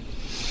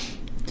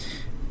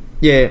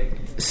 Yeah.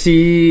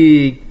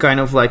 She kind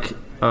of like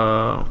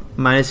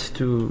managed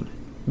to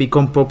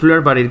become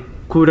popular, but it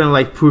couldn't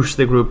like push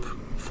the group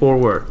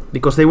forward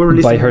because they were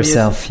releasing By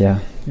herself, yeah.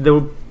 They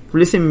were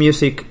releasing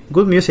music,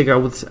 good music, I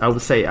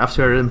would say,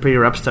 after Unpretty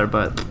Rap Star,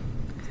 but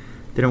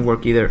didn't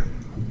work either.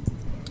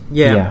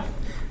 Yeah.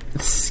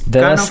 It's The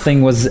kind last of,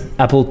 thing was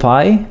Apple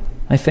Pie,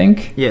 I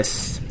think.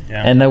 Yes.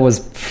 Yeah. And that was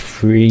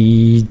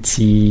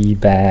pretty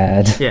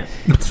bad. Yeah.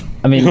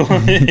 I mean,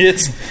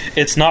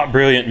 it's not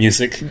brilliant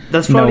music.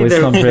 That's probably it's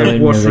not their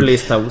brilliant worst music.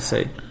 release, I would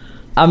say.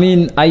 I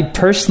mean, I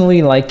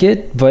personally like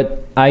it,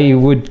 but I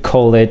would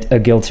call it a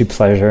guilty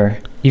pleasure,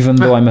 even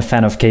though I'm a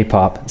fan of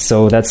K-pop.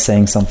 So that's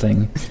saying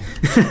something,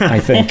 I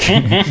think.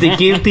 The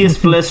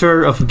guiltiest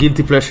pleasure of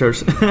guilty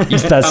pleasures.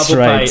 That's Apple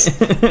right.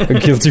 pie. A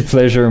guilty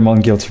pleasure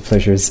among guilty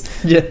pleasures.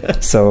 Yeah.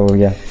 So,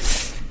 yeah.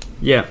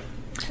 Yeah.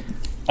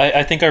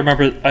 I think I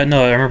remember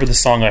the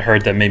song I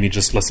heard that made me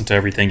just listen to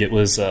everything. It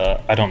was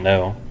I Don't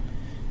Know.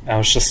 I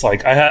was just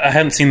like, I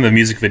hadn't seen the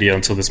music video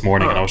until this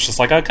morning, and I was just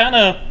like, I kind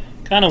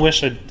of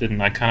wish I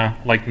didn't. I kind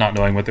of like not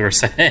knowing what they were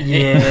saying.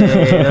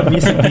 Yeah, the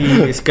music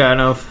video is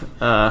kind of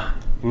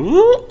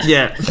Ooh,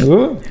 yeah.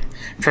 Ooh.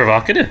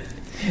 provocative.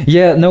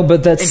 Yeah, no,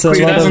 but that's a lot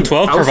of...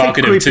 2012 I would say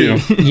provocative too.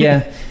 creepy.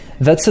 Yeah,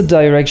 that's a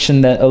direction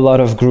that a lot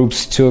of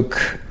groups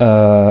took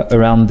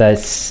around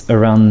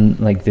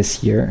like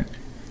this year.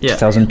 Yeah.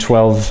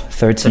 2012,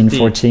 13,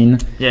 14.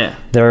 Yeah.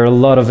 There are a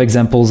lot of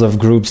examples of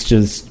groups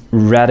just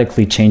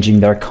radically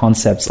changing their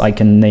concepts. I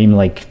can name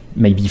like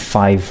maybe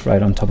 5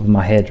 right on top of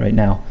my head right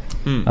now.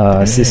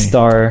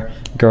 Sistar,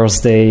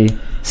 Girls' Day,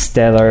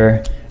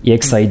 Stellar,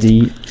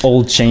 EXID,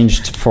 all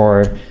changed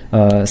for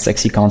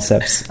sexy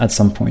concepts at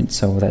some point.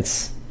 So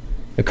that's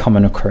a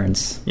common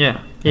occurrence. Yeah.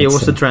 Yeah, it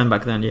was the trend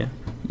back then, yeah.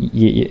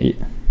 Yeah.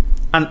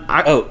 And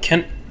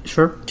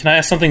Sure. Can I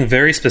ask something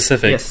very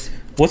specific? Yes.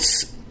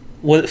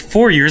 What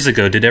 4 years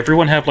ago did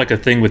everyone have like a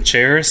thing with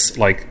chairs?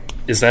 Like,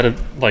 is that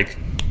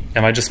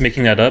am I just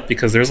making that up?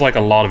 Because there's like a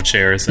lot of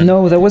chairs in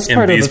No, that was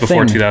part of MVs the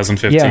before thing.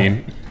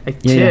 2015. Like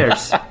Yeah.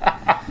 chairs.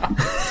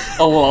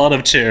 A lot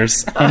of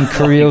chairs. And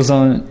choreos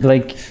on,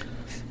 like,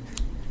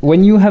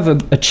 when you have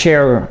a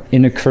chair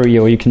in a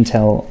choreo, you can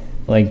tell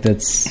like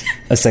that's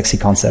a sexy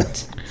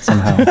concept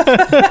somehow.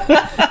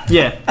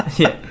 Yeah,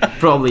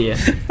 probably, yeah.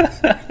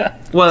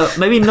 Well,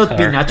 maybe not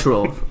be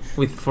natural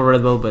for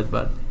Red Velvet,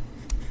 but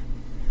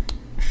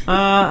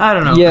I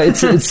don't know. Yeah,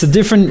 it's a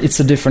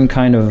different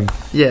kind of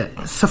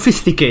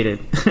sophisticated.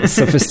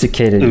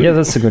 sophisticated. Yeah,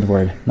 that's a good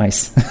word.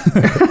 Nice.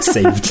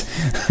 Saved.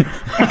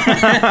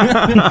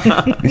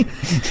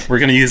 We're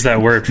gonna use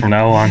that word from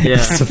now on. Yeah.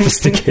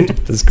 Sophisticated.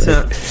 That's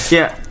great. So,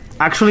 yeah,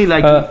 actually,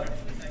 like,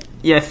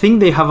 I think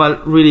they have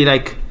a really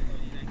like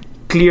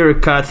clear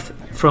cut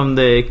from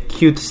the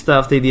cute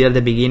stuff they did at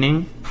the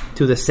beginning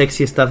to the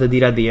sexy stuff they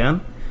did at the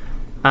end,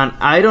 and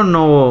I don't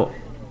know.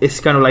 It's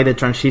kind of like the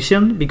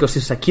transition because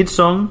it's a kid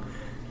song,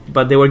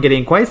 but they were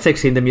getting quite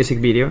sexy in the music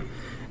video.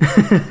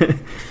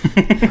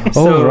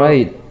 Oh,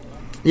 right.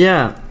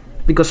 Yeah,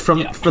 because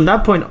from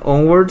that point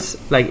onwards,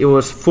 like it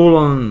was full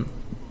on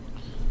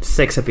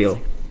sex appeal.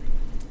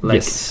 Like,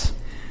 Yes.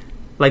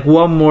 like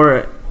one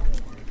more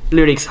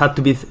lyrics had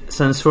to be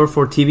censored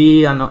for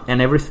TV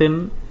and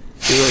everything.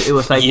 It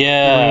was like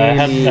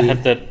Yeah, really I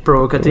had that.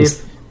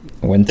 provocative.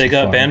 They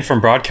got banned from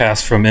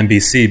broadcast from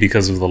NBC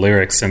because of the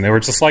lyrics, and they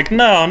were just like,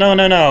 no.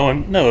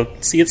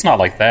 See, it's not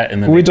like that.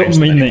 And then We they don't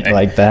changed mean anyway. it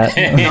like that.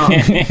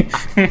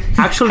 No.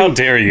 Actually, How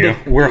dare you?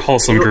 We're a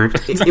wholesome group.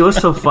 It was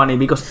so funny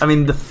because I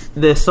mean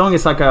the song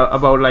is like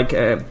about like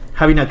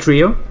having a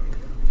trio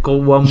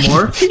called One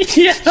More.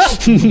 Yeah.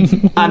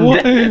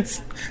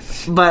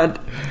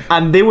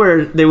 And they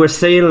were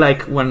saying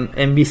like when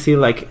NBC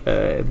like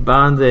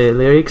banned the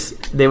lyrics,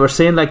 they were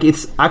saying like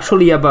it's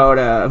actually about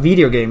a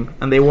video game,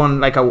 and they want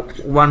like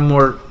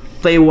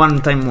play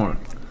one time more.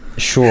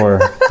 Sure.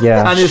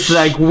 Yeah. And it's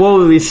like,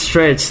 whoa, this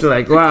stretch,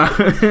 like, wow,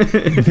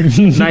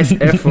 nice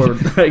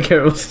effort, like,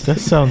 girls. That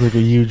sounds like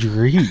a huge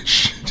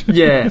reach.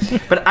 Yeah,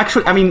 but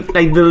actually, I mean,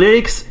 like the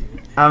lyrics,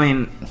 I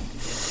mean,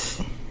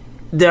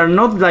 they're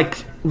not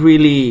like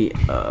really,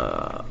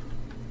 I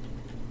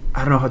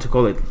don't know how to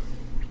call it,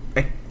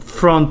 like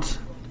front.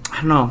 I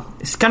don't know.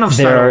 It's kind of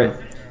subtle.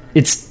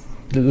 It's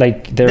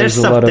like there's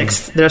a lot of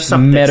there's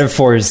subtext.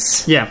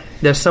 metaphors. Yeah,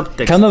 there's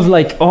subtext. Kind of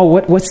like,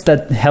 what's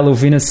that Hello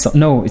Venus song?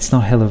 No, it's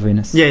not Hello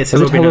Venus. Yeah, it's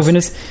Was Hello it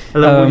Venus.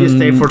 Hello Venus?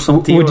 Would you stay for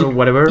some tea or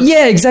whatever?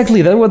 Yeah,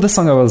 exactly. That was the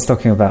song I was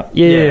talking about.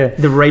 Yeah.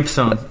 The rape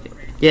song.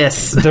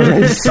 Yes. The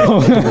rape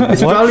song.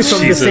 It's probably from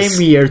Jesus. the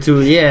same year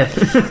too. Yeah.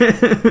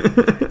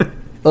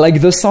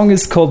 Like the song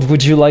is called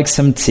 "Would You Like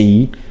Some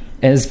Tea,"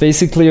 and it's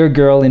basically a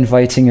girl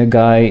inviting a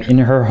guy in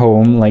her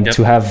home, like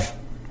to have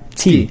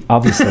tea,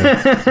 obviously.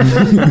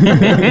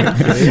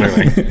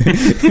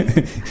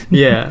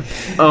 Yeah.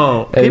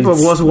 Oh, people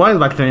was wild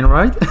back then,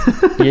 right?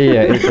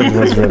 Yeah, it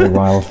was really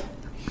wild.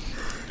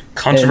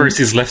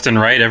 Controversies left and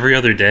right every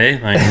other day.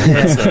 Like,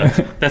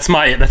 that's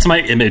my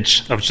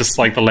image of just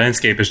like the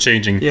landscape is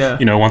changing. Yeah.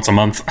 Once a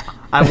month.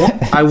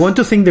 I want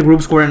to think the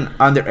groups weren't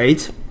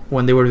underage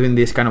when they were doing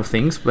these kind of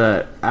things,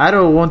 but I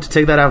don't want to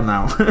take that out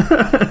now,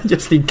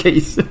 just in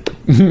case.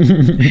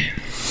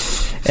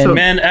 And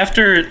man,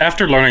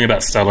 after learning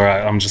about Stellar,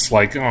 I'm just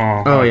like,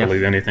 I don't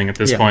believe anything at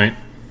this point.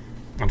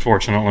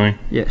 Unfortunately.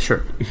 Yeah,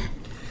 sure.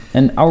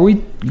 And are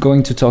we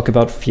going to talk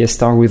about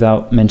Fiestar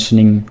without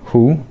mentioning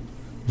Who,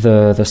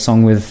 the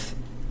song with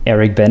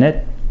Eric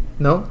Bennett?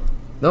 No.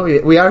 No,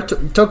 we are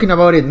talking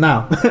about it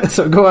now.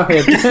 So go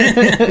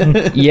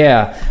ahead.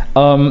 Yeah,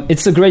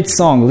 it's a great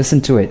song.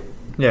 Listen to it.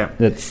 Yeah,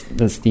 that's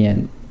the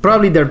end.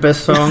 Probably their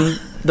best song.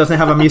 Doesn't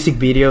have a music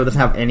video. Doesn't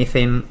have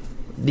anything.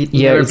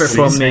 Never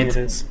performed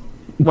it.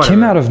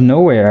 Came out of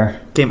nowhere.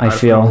 I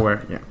feel.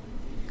 Nowhere. Yeah.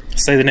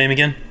 Say the name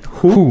again.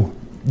 Who?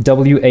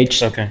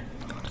 WHOO. Okay.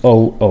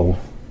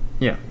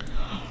 Yeah.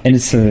 And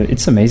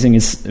it's amazing.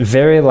 It's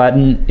very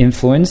Latin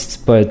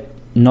influenced, but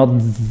not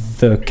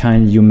the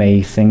kind you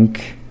may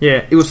think.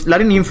 Yeah, it was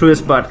Latin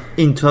influenced, but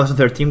in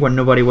 2013 when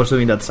nobody was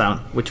doing that sound,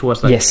 which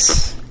was like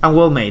and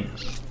well made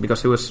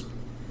because it was.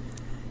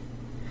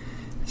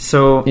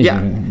 So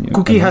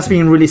Cookie has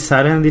been really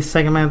silent in this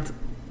segment.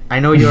 I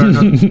know you're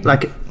not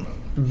like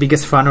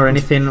biggest fan or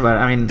anything, but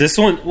I mean this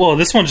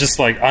one just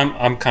like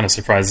I'm kind of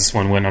surprised this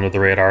one went under the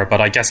radar,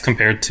 but I guess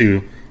compared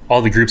to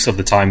all the groups of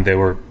the time, they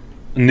were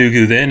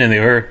Nugu then and they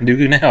were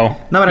Nugu now.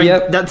 No, but I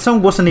mean, that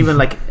song wasn't even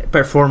like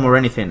performed or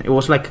anything. It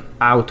was like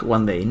out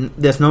one day.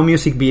 There's no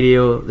music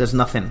video. There's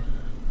nothing.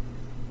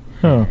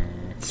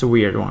 It's a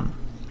weird one.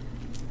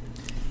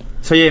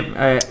 So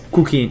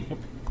Cookie,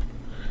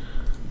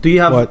 do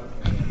you have what?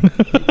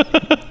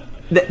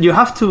 You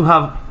have to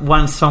have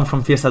one song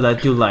from Fiesta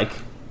that you like.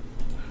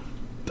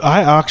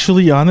 I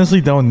actually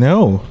honestly don't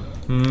know.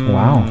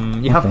 Wow.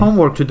 You have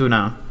homework to do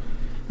now.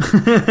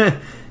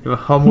 You have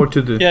homework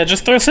to do. Yeah,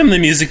 just throw some of the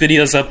music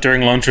videos up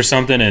during lunch or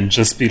something and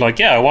just be like,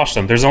 I watched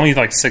them. There's only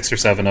like 6 or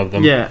 7 of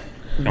them. Yeah.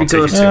 Don't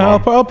take you too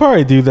long. I'll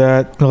probably do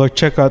that. Like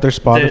check out their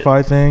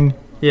Spotify thing.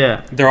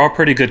 Yeah. They're all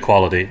pretty good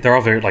quality. They're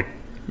all very like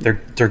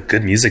they're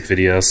good music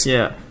videos.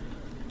 Yeah.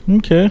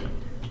 Okay.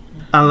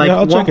 And like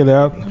I'll check it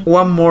out.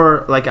 One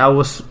more, like I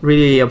was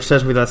really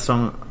obsessed with that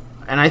song,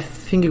 and I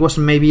think it was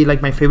maybe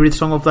like my favorite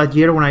song of that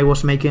year when I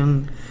was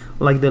making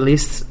like the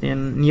lists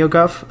in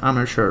NeoGAF. I'm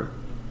not sure.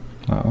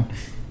 Wow.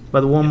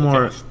 But one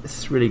more,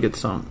 it's a really good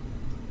song.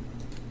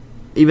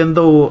 Even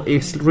though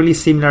it's really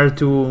similar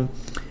to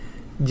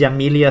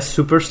Jamilia's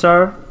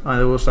Superstar,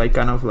 and it was like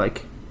kind of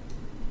like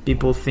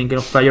people thinking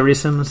of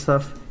plagiarism and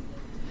stuff.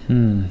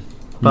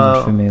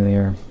 Not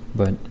familiar,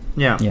 but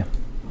yeah.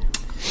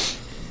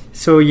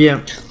 So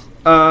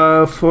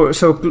to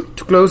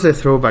close the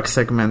throwback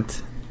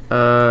segment,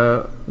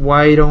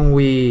 why don't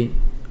we,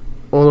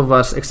 all of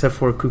us except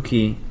for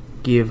Cookie,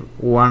 give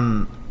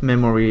one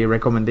memory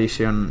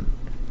recommendation,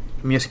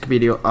 music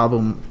video,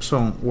 album,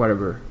 song,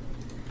 whatever.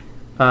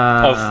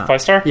 Of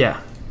 5 Star? Yeah.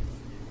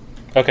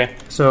 Okay.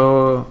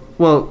 So,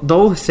 well,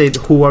 Dole said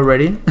Who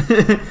already,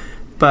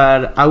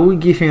 but I will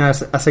give him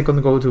a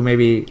second go to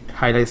maybe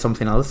highlight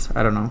something else.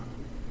 I don't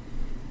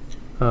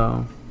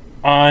know.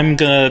 I'm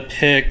gonna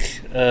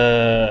pick.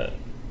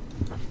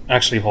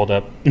 Actually, hold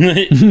up.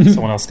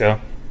 Someone else go.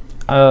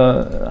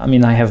 I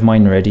mean, I have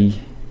mine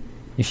ready.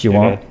 If you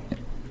want.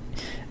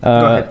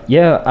 Go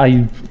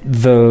ahead.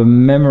 The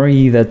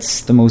memory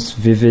that's the most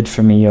vivid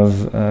for me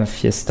of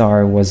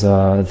Fiestar was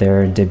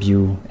their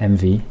debut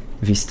MV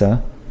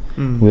Vista,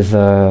 with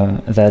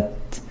that.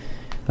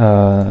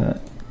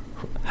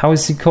 How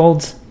is he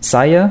called?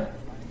 Saya.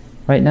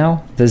 Right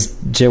now, there's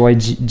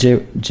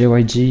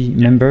JYG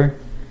member.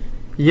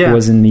 Yeah. Who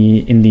was in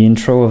the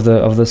intro of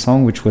the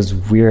song, which was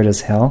weird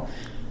as hell.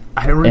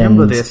 I don't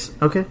remember this.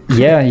 Okay.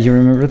 Yeah, you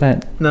remember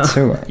that? No.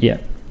 So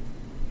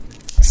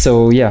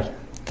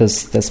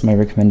that's my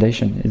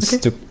recommendation.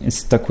 It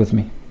stuck with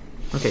me.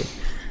 Okay.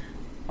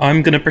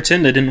 I'm gonna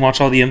pretend I didn't watch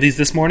all the MVs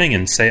this morning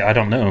and say I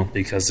don't know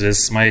because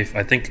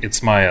I think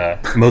it's my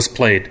most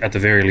played at the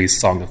very least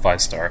song of 5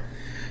 Star.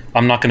 I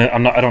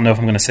don't know if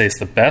I'm gonna say it's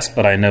the best,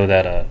 but I know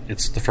that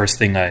it's the first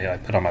thing I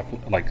put on my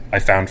I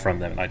found from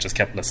them, and I just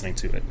kept listening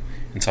to it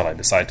until I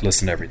decided to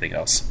listen to everything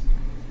else.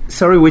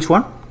 Sorry, which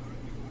one?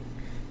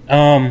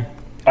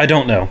 I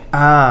don't know.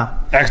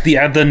 Actually,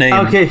 add the name.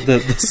 Okay.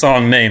 The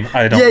song name.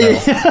 I don't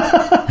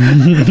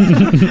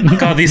know.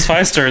 God, these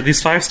 5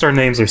 Star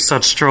names are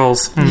such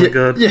trolls. Oh my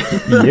god. Yeah.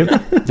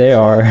 Yep, they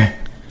are.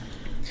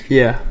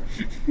 Yeah.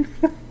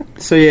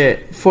 So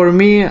for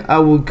me, I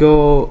will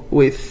go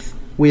with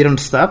We Don't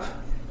Stop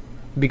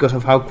because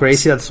of how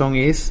crazy that song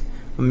is,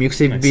 a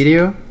music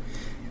video.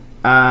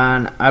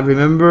 And I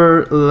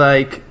remember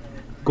like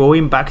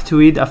going back to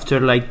it after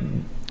like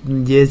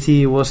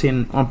Jesse was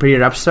on Pretty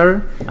Rap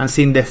Star and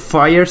seeing the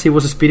fires he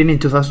was spitting in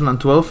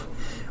 2012.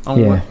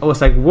 I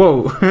was like,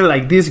 whoa,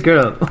 like this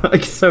girl,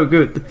 like so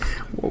good.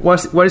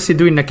 What is she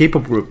doing in a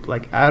K-pop group?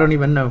 Like I don't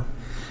even know.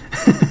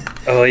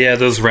 Oh yeah,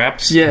 those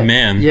raps,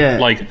 man. Yeah.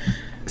 Like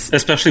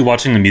especially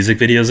watching the music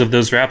videos of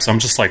those raps, I'm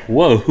just like,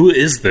 whoa, who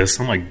is this?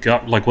 Oh my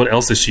god, like what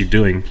else is she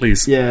doing?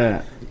 Please.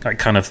 Yeah. That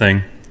kind of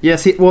thing.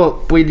 Yes,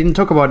 we didn't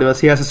talk about it, but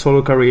he has a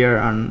solo career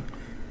and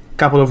a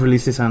couple of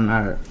releases and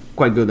are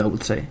quite good, I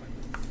would say.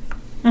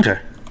 Okay.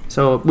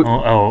 So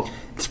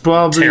it's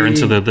probably tear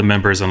into the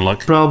members and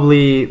look.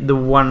 Probably the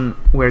one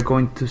we're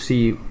going to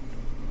see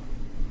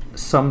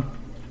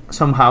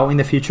somehow in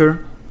the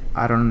future.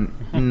 I don't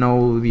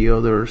know the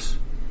others.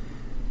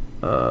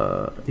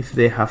 if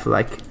they have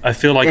like. I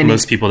feel like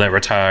most people that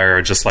retire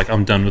are just like,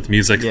 I'm done with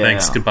music. Yeah.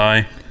 Thanks,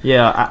 goodbye.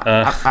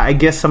 Yeah, I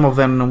guess some of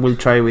them will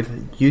try with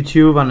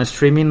YouTube and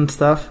streaming and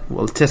stuff.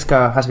 Well,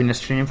 Tesca has been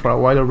streaming for a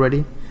while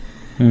already.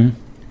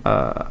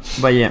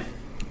 But yeah,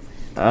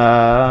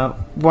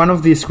 one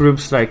of these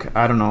groups, like,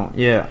 I don't know,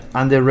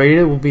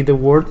 underrated would be the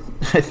word,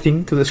 I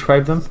think, to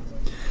describe them.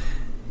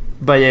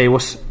 But yeah, it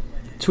was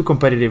too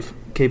competitive,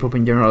 K-pop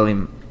in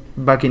general,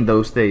 back in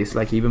those days,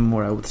 like even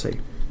more, I would say.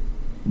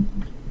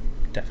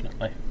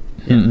 Definitely.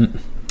 Yeah.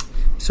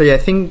 So yeah, I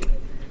think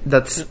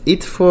that's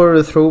it for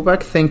the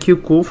throwback. Thank you,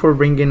 Cool, for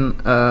bringing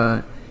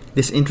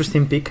this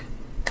interesting pick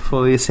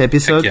for this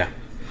episode. Heck yeah.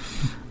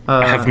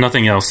 I have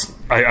nothing else.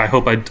 I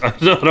hope I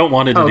don't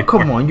want it anymore. Oh,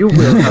 come on, you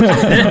will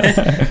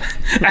have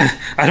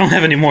I don't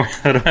have any more.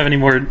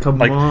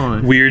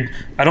 Weird.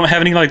 I don't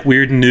have any like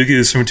weird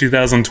Nugus from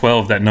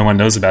 2012 that no one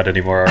knows about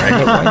anymore. All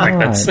right,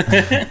 that's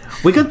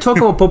we can talk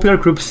about popular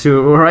groups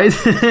too. All right,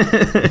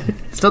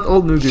 it's not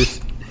all Nugus.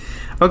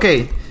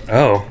 Okay.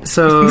 Oh.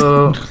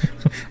 So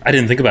I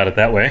didn't think about it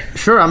that way.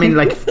 Sure. I mean,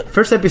 like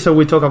first episode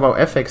we talk about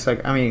FX.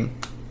 Like, I mean.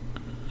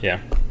 Yeah.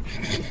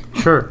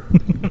 Sure.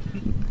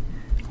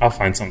 I'll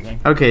find something.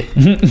 Okay.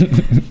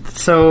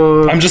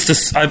 So I'm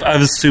just.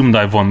 I've assumed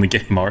I've won the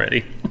game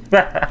already.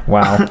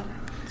 Wow.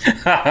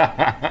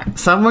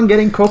 Someone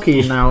getting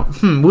cocky now.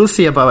 We'll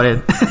see about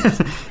it.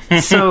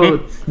 So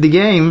the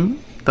game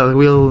that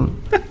will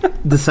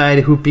decide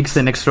who picks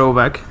the next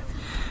throwback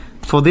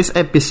for this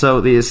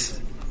episode is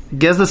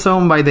guess the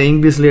song by the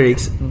English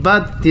lyrics,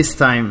 but this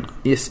time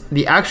is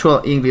the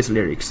actual English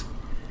lyrics.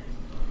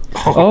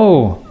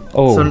 Oh.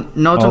 So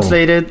no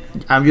translated.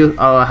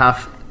 I'll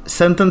have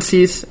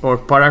sentences or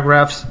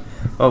paragraphs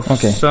of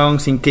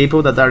songs in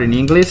K-pop that are in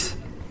English,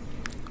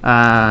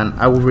 and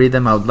I will read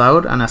them out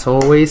loud. And as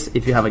always,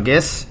 if you have a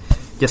guess,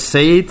 just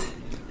say it.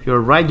 If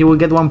you're right, you will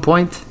get 1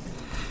 point.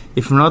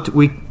 If not,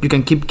 you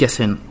can keep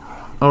guessing.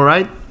 All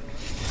right?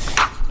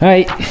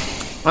 Hi.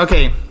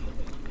 Okay.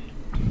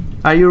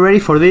 Are you ready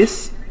for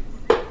this?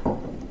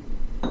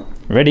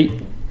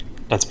 Ready.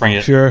 Let's bring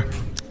it. Sure.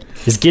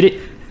 Let's get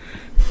it.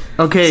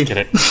 Okay. Let's get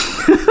it.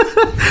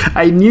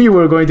 I knew you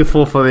were going to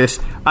fall for this.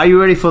 Are you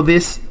ready for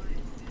this?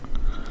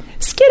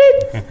 Let's get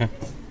it.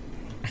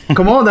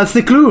 Come on, that's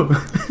the clue.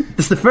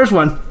 That's the first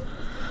one.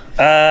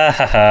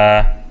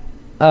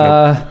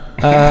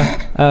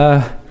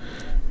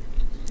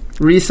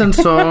 Recent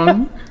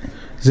song.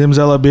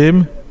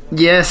 Zimzalabim.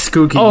 Yes,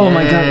 Cookie. Oh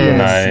my god, yes.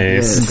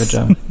 Nice. Yes. Good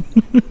job.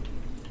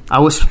 I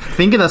was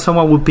thinking that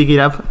someone would pick it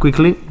up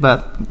quickly,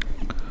 but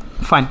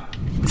fine.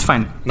 It's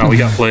fine. No, we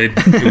got played.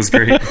 It was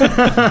great.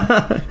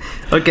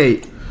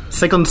 Okay,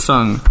 second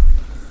song.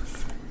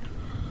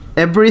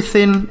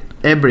 Everything.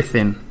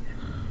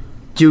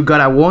 You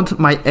gotta want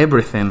my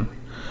everything.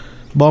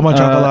 Bomba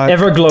Chocolate.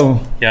 Everglow.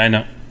 Yeah, I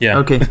know. Yeah.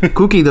 Okay,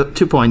 Cookie,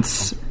 2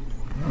 points.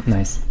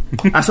 Nice.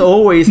 As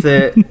always,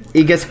 it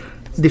gets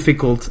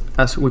difficult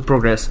as we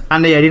progress.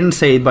 And I didn't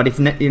say it, but if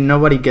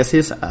nobody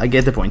guesses, I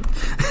get the point.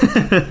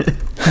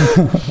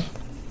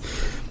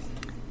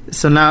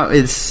 So now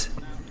it's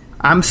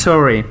I'm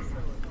sorry.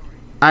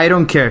 I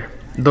don't care.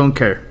 Don't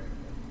care.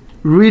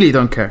 Really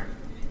don't care.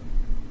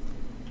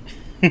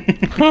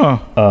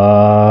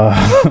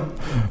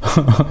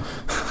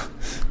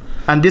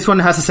 And this one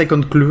has a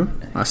second clue,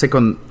 a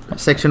second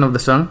section of the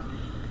song.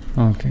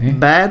 Okay.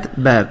 Bad.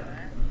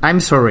 I'm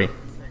sorry.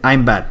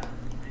 I'm bad.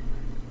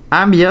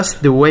 I'm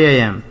just the way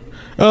I am.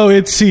 Oh,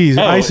 it's C.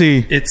 I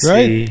see. It's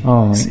right? C.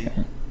 Oh.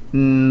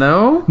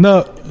 No.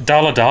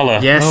 Dalla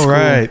Dalla. Yes. Oh, cool.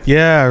 right.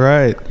 Yeah,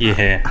 right.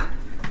 Yeah.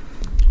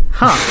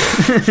 Huh.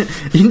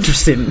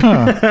 Interesting.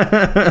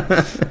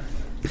 Huh.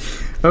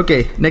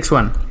 Okay, next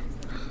one.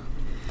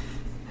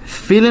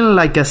 Feeling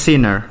like a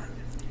sinner.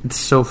 It's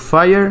so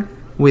fire.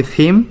 With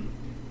him,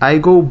 I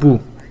go boo.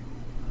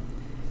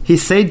 He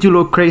said you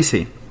look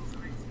crazy.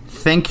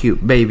 Thank you,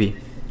 baby.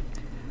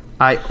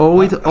 I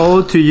owe it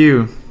all to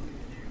you.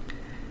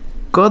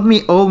 Got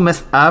me all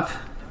messed up.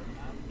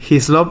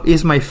 His love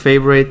is my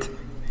favorite.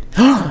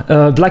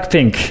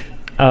 Blackpink.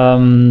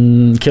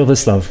 Kill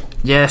This Love.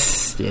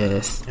 Yes.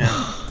 Yeah.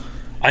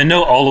 I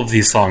know all of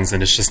these songs,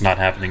 and it's just not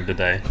happening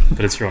today.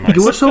 But it's real nice.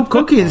 You were so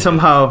cocky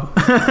somehow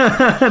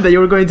that you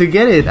were going to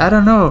get it. I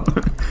don't know.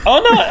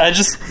 Oh no!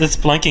 It's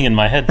blanking in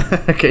my head.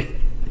 Okay.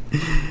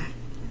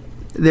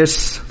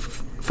 There's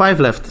 5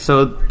 left,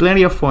 so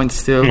plenty of points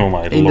still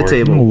in the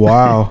table.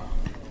 Wow.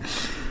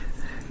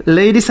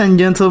 Ladies and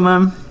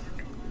gentlemen,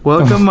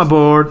 welcome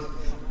aboard.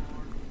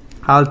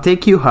 I'll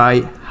take you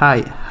higher.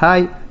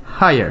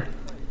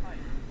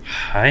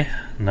 Hi?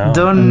 No.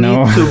 Don't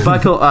need to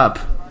buckle up.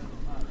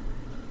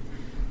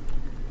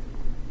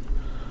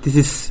 This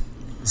is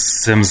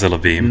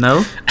Zimzalabim.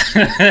 no.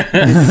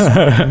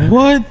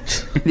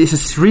 What? This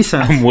is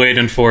recent. I'm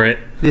waiting for it.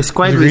 This is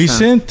quite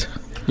recent.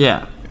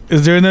 Yeah.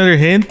 Is there another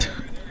hint?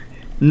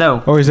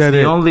 No. Or is that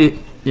the it? only?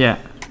 Yeah.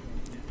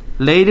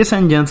 Ladies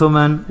and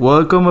gentlemen,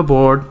 welcome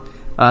aboard.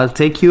 I'll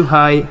take you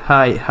higher.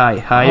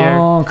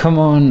 Oh, come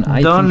on.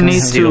 Don't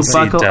need to CLC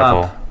buckle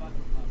Devil. up.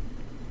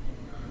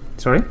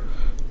 Sorry?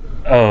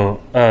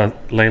 Oh,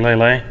 Lay Lay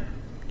Lay?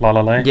 La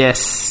La Lay?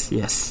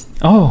 Yes.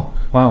 Oh,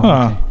 wow.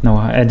 Huh. Okay. No,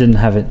 I didn't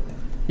have it.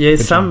 Yeah,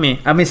 it's me.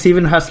 I mean, she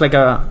even has like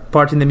a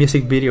part in the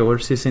music video where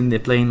she's in the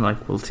plane,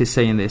 like, well, she's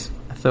saying this.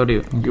 I thought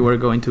you were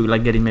going to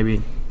like get it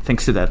maybe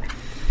thanks to that.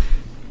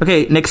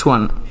 Okay, next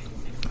one.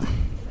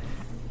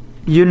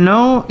 You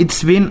know,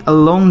 it's been a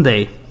long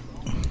day.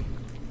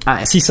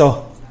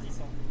 Seesaw.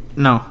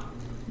 No.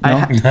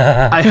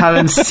 I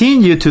haven't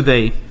seen you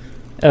today.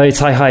 It's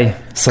Hi.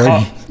 Sorry.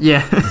 Oh.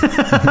 Yeah.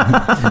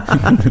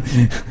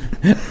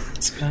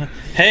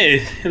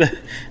 Hey,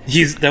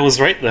 that was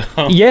right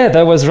though. Yeah,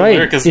 that was right.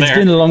 lyric is It's there.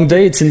 been a long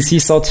day. It's in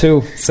Seesaw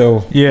too.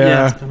 So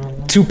Yeah.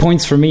 2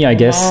 points for me, I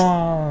guess.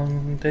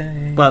 Long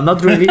day. Well,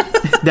 not really.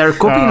 They're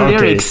copying Okay.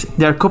 lyrics.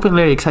 They're copying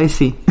lyrics, I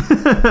see.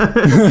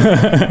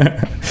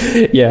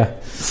 Yeah.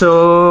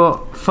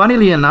 So,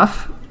 funnily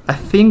enough, I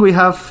think we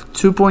have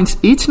 2 points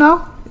each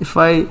now. If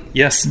I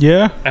Yes,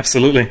 Yeah.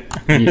 absolutely.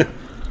 Yeah.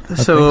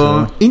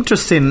 so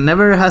interesting.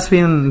 Never has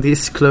been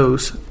this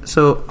close.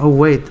 So, oh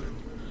wait,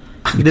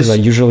 Because I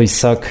usually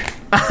suck.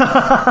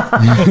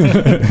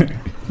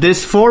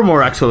 there's 4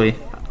 more actually.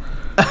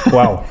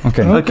 Wow.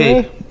 Okay.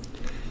 Okay.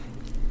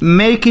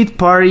 Make it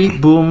party,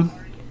 boom.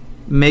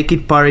 Make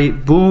it party,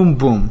 boom,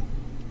 boom.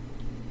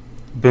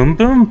 Boom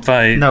Boom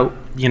by No.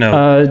 you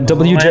know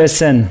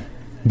WJSN.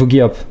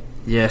 Boogie Up.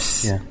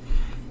 Yes.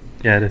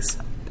 Yeah, it is.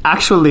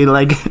 Actually,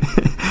 like,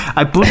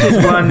 I put this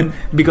one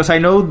because I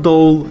know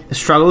Dole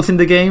struggles in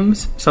the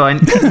games, so I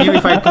knew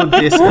if I put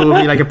this, it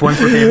would be like a point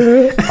for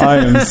him. I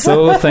am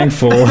so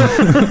thankful.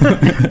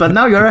 But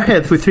now you're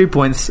ahead with 3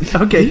 points.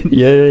 Okay.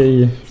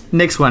 Yay.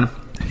 Next one.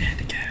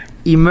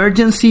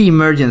 Emergency.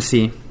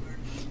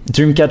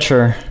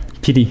 Dreamcatcher.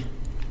 PD.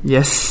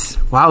 Yes.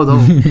 Wow,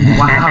 though.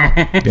 Wow.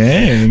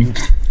 Dang.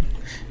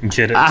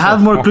 Get it? I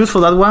have more clues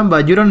for that one,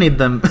 but you don't need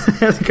them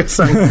because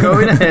I'm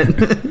going ahead.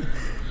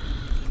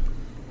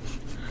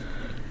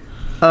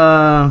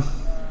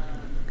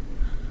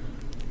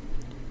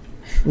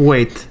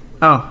 Wait.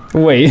 Oh,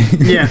 Wait.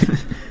 yeah.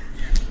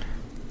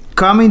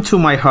 Coming to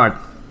my heart.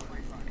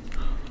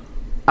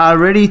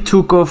 Already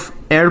took off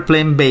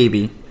airplane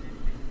baby.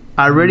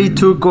 Already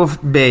took off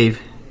babe.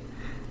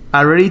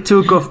 Already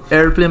took off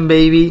airplane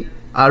baby.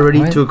 Already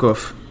What? took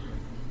off.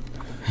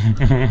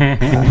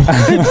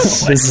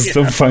 This is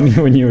so funny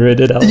when you read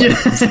it out.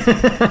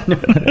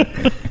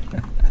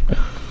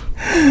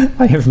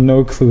 I have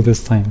no clue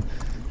this time.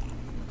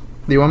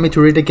 Do you want me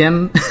to read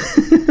again?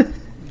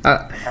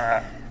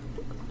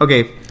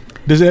 Okay.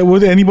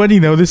 Would anybody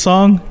know this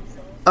song?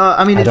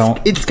 I mean, I don't.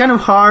 it's kind of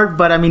hard,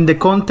 but I mean, the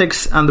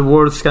context and the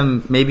words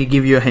can maybe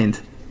give you a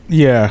hint.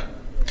 Yeah.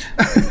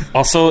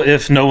 Also,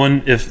 if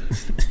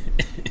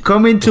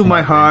Come into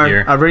my heart.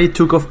 here. I already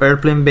took off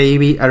airplane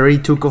baby. I already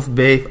took off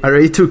babe. I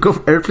already took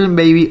off airplane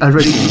baby. I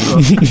already took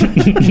off.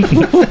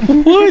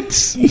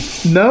 What?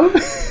 No?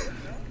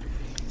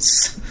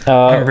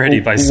 I'm ready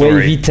by Sorry.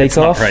 Wavy Take It's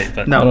not Off. right,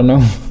 but No. I don't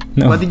know.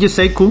 No. What did you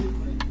say, cool?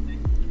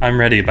 I'm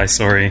ready by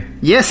Sorry.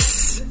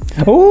 Yes.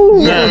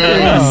 Oh.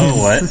 Yes.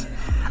 Oh, what?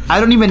 I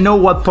don't even know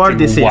what part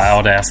this is.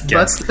 Wild ass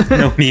guess. But-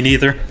 No, me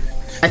neither.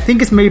 I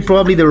think it's maybe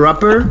probably the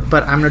rapper,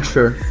 but I'm not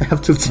sure. I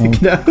have to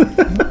check it out.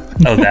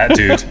 Oh, that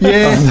dude.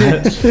 Yeah.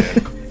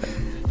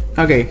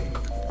 Okay.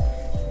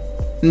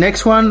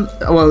 Next one.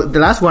 Well, the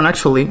last one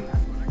actually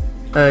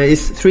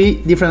is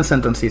 3 different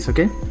sentences.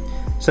 Okay.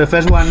 So the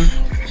first one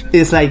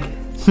is like,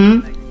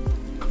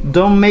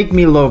 don't make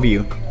me love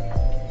you.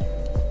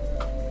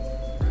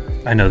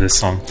 I know this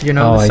song. You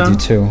know Oh, the I song? do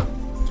too.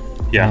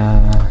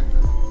 Yeah.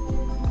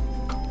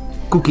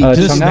 Cookie. Just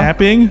Chunga?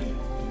 snapping?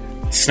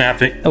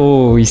 Snapping.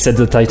 Oh, he said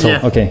the title.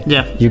 Yeah. Okay.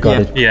 Yeah. You got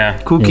Yeah. it. Yeah.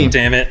 Cookie.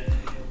 Damn it.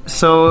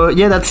 So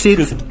yeah, that's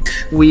it.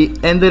 We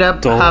ended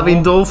up Dole.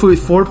 having Dolph with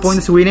 4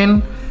 points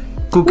winning,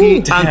 Cookie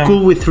and damn.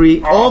 Cool with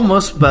 3,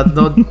 almost, but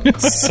not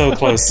So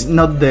close.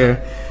 not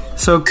there.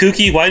 So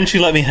Kooky, why didn't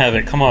you let me have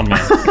it? Come on, man.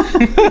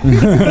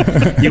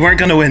 You weren't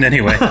gonna win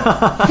anyway.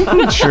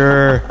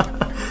 Sure.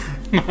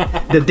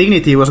 the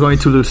dignity was going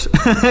to lose.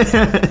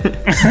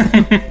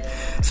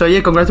 So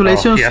yeah,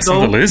 congratulations, He has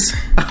something to lose.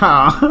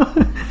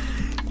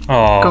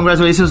 Oh,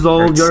 Congratulations,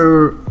 Dole. Hurts.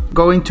 You're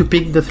going to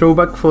pick the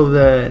throwback for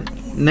the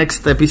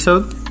next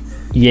episode.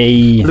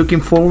 Yay.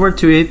 Looking forward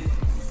to it.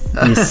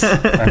 Yes.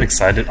 I'm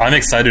excited. I'm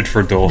excited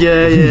for Dole.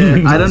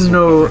 Yeah. I don't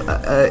know.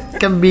 It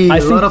can be I a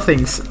think- lot of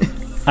things.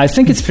 I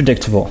think it's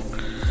predictable.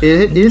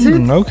 Is it?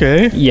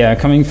 Okay. Yeah,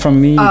 coming from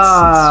me,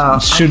 Ah,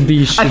 it should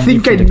be. I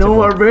think I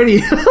know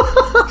already.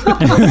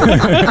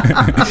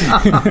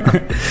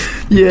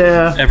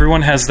 Yeah.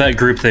 Everyone has that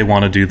group they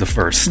want to do the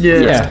first. Yeah.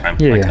 Yeah. time.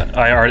 Yeah, Like yeah. that.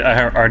 I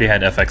already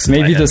had FX. in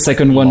my Maybe the head.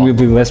 second one will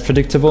be less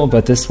predictable,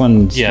 but this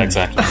one. Yeah,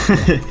 exactly.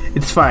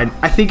 It's fine.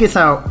 I think it's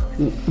a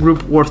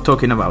group worth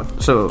talking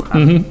about. So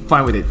I'm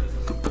fine with it.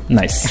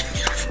 Nice.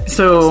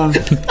 So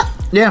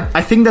yeah,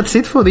 I think that's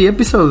it for the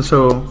episode.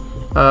 So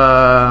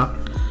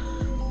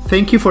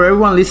thank you for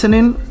everyone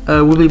listening.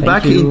 We'll be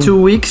back in 2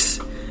 weeks.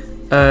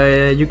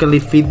 You can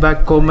leave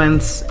feedback,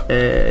 comments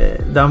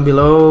down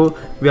below.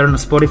 We are on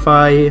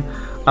Spotify,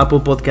 Apple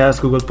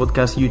Podcasts, Google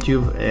Podcasts,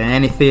 YouTube,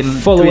 anything.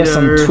 Follow us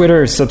on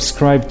Twitter,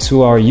 subscribe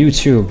to our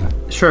YouTube.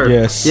 Sure.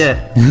 Yes.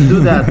 Yeah, do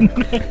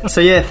that.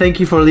 So yeah, thank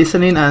you for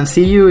listening and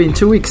see you in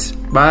 2 weeks.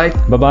 Bye.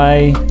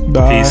 Bye-bye.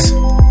 Bye.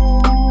 Peace.